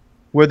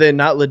 Were they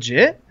not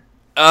legit?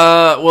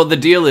 Well, the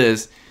deal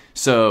is,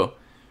 so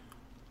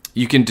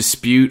you can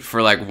dispute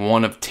for like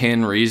 1 of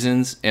 10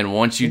 reasons, and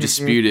once you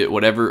dispute it,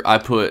 whatever I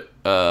put,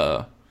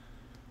 I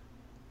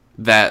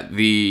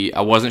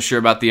wasn't sure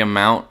about the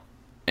amount,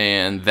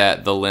 and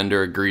that the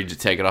lender agreed to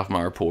take it off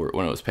my report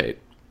when it was paid.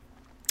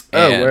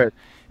 Word.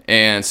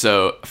 And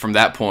so from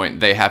that point,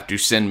 they have to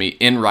send me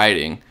in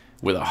writing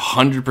with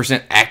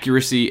 100%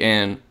 accuracy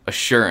and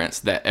assurance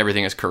that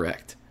everything is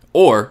correct,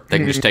 or they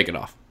can just take it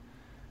off.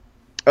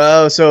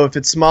 Oh, so if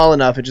it's small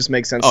enough, it just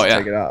makes sense to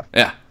take it off.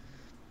 Yeah.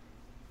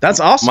 That's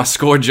awesome. My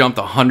score jumped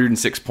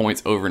 106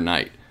 points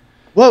overnight.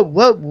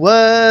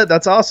 What?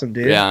 That's awesome,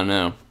 dude. Yeah, I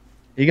know.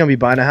 You're going to be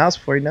buying a house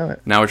before you know it.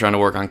 Now we're trying to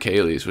work on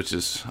Kaylee's, which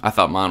is, I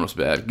thought mine was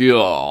bad.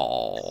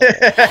 Oh,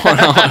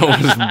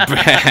 it was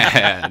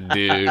bad,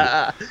 dude.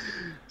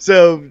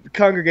 So,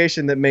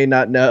 congregation that may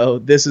not know,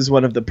 this is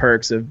one of the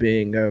perks of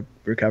being a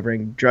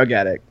recovering drug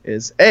addict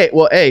is,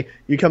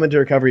 you come into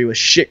recovery with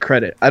shit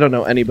credit. I don't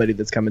know anybody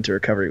that's come into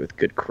recovery with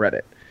good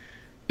credit.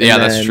 Yeah,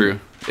 that's true.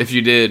 If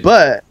you did,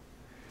 but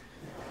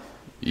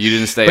you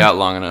didn't stay out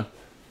long enough.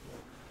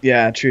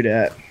 Yeah, true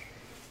that.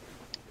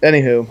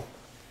 Anywho,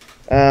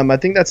 I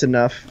think that's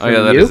enough. Oh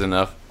yeah, that is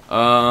enough.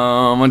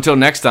 Until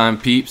next time,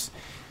 peeps.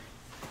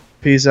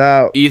 Peace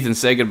out. Ethan,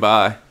 say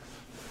goodbye.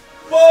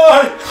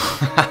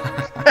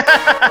 Bye.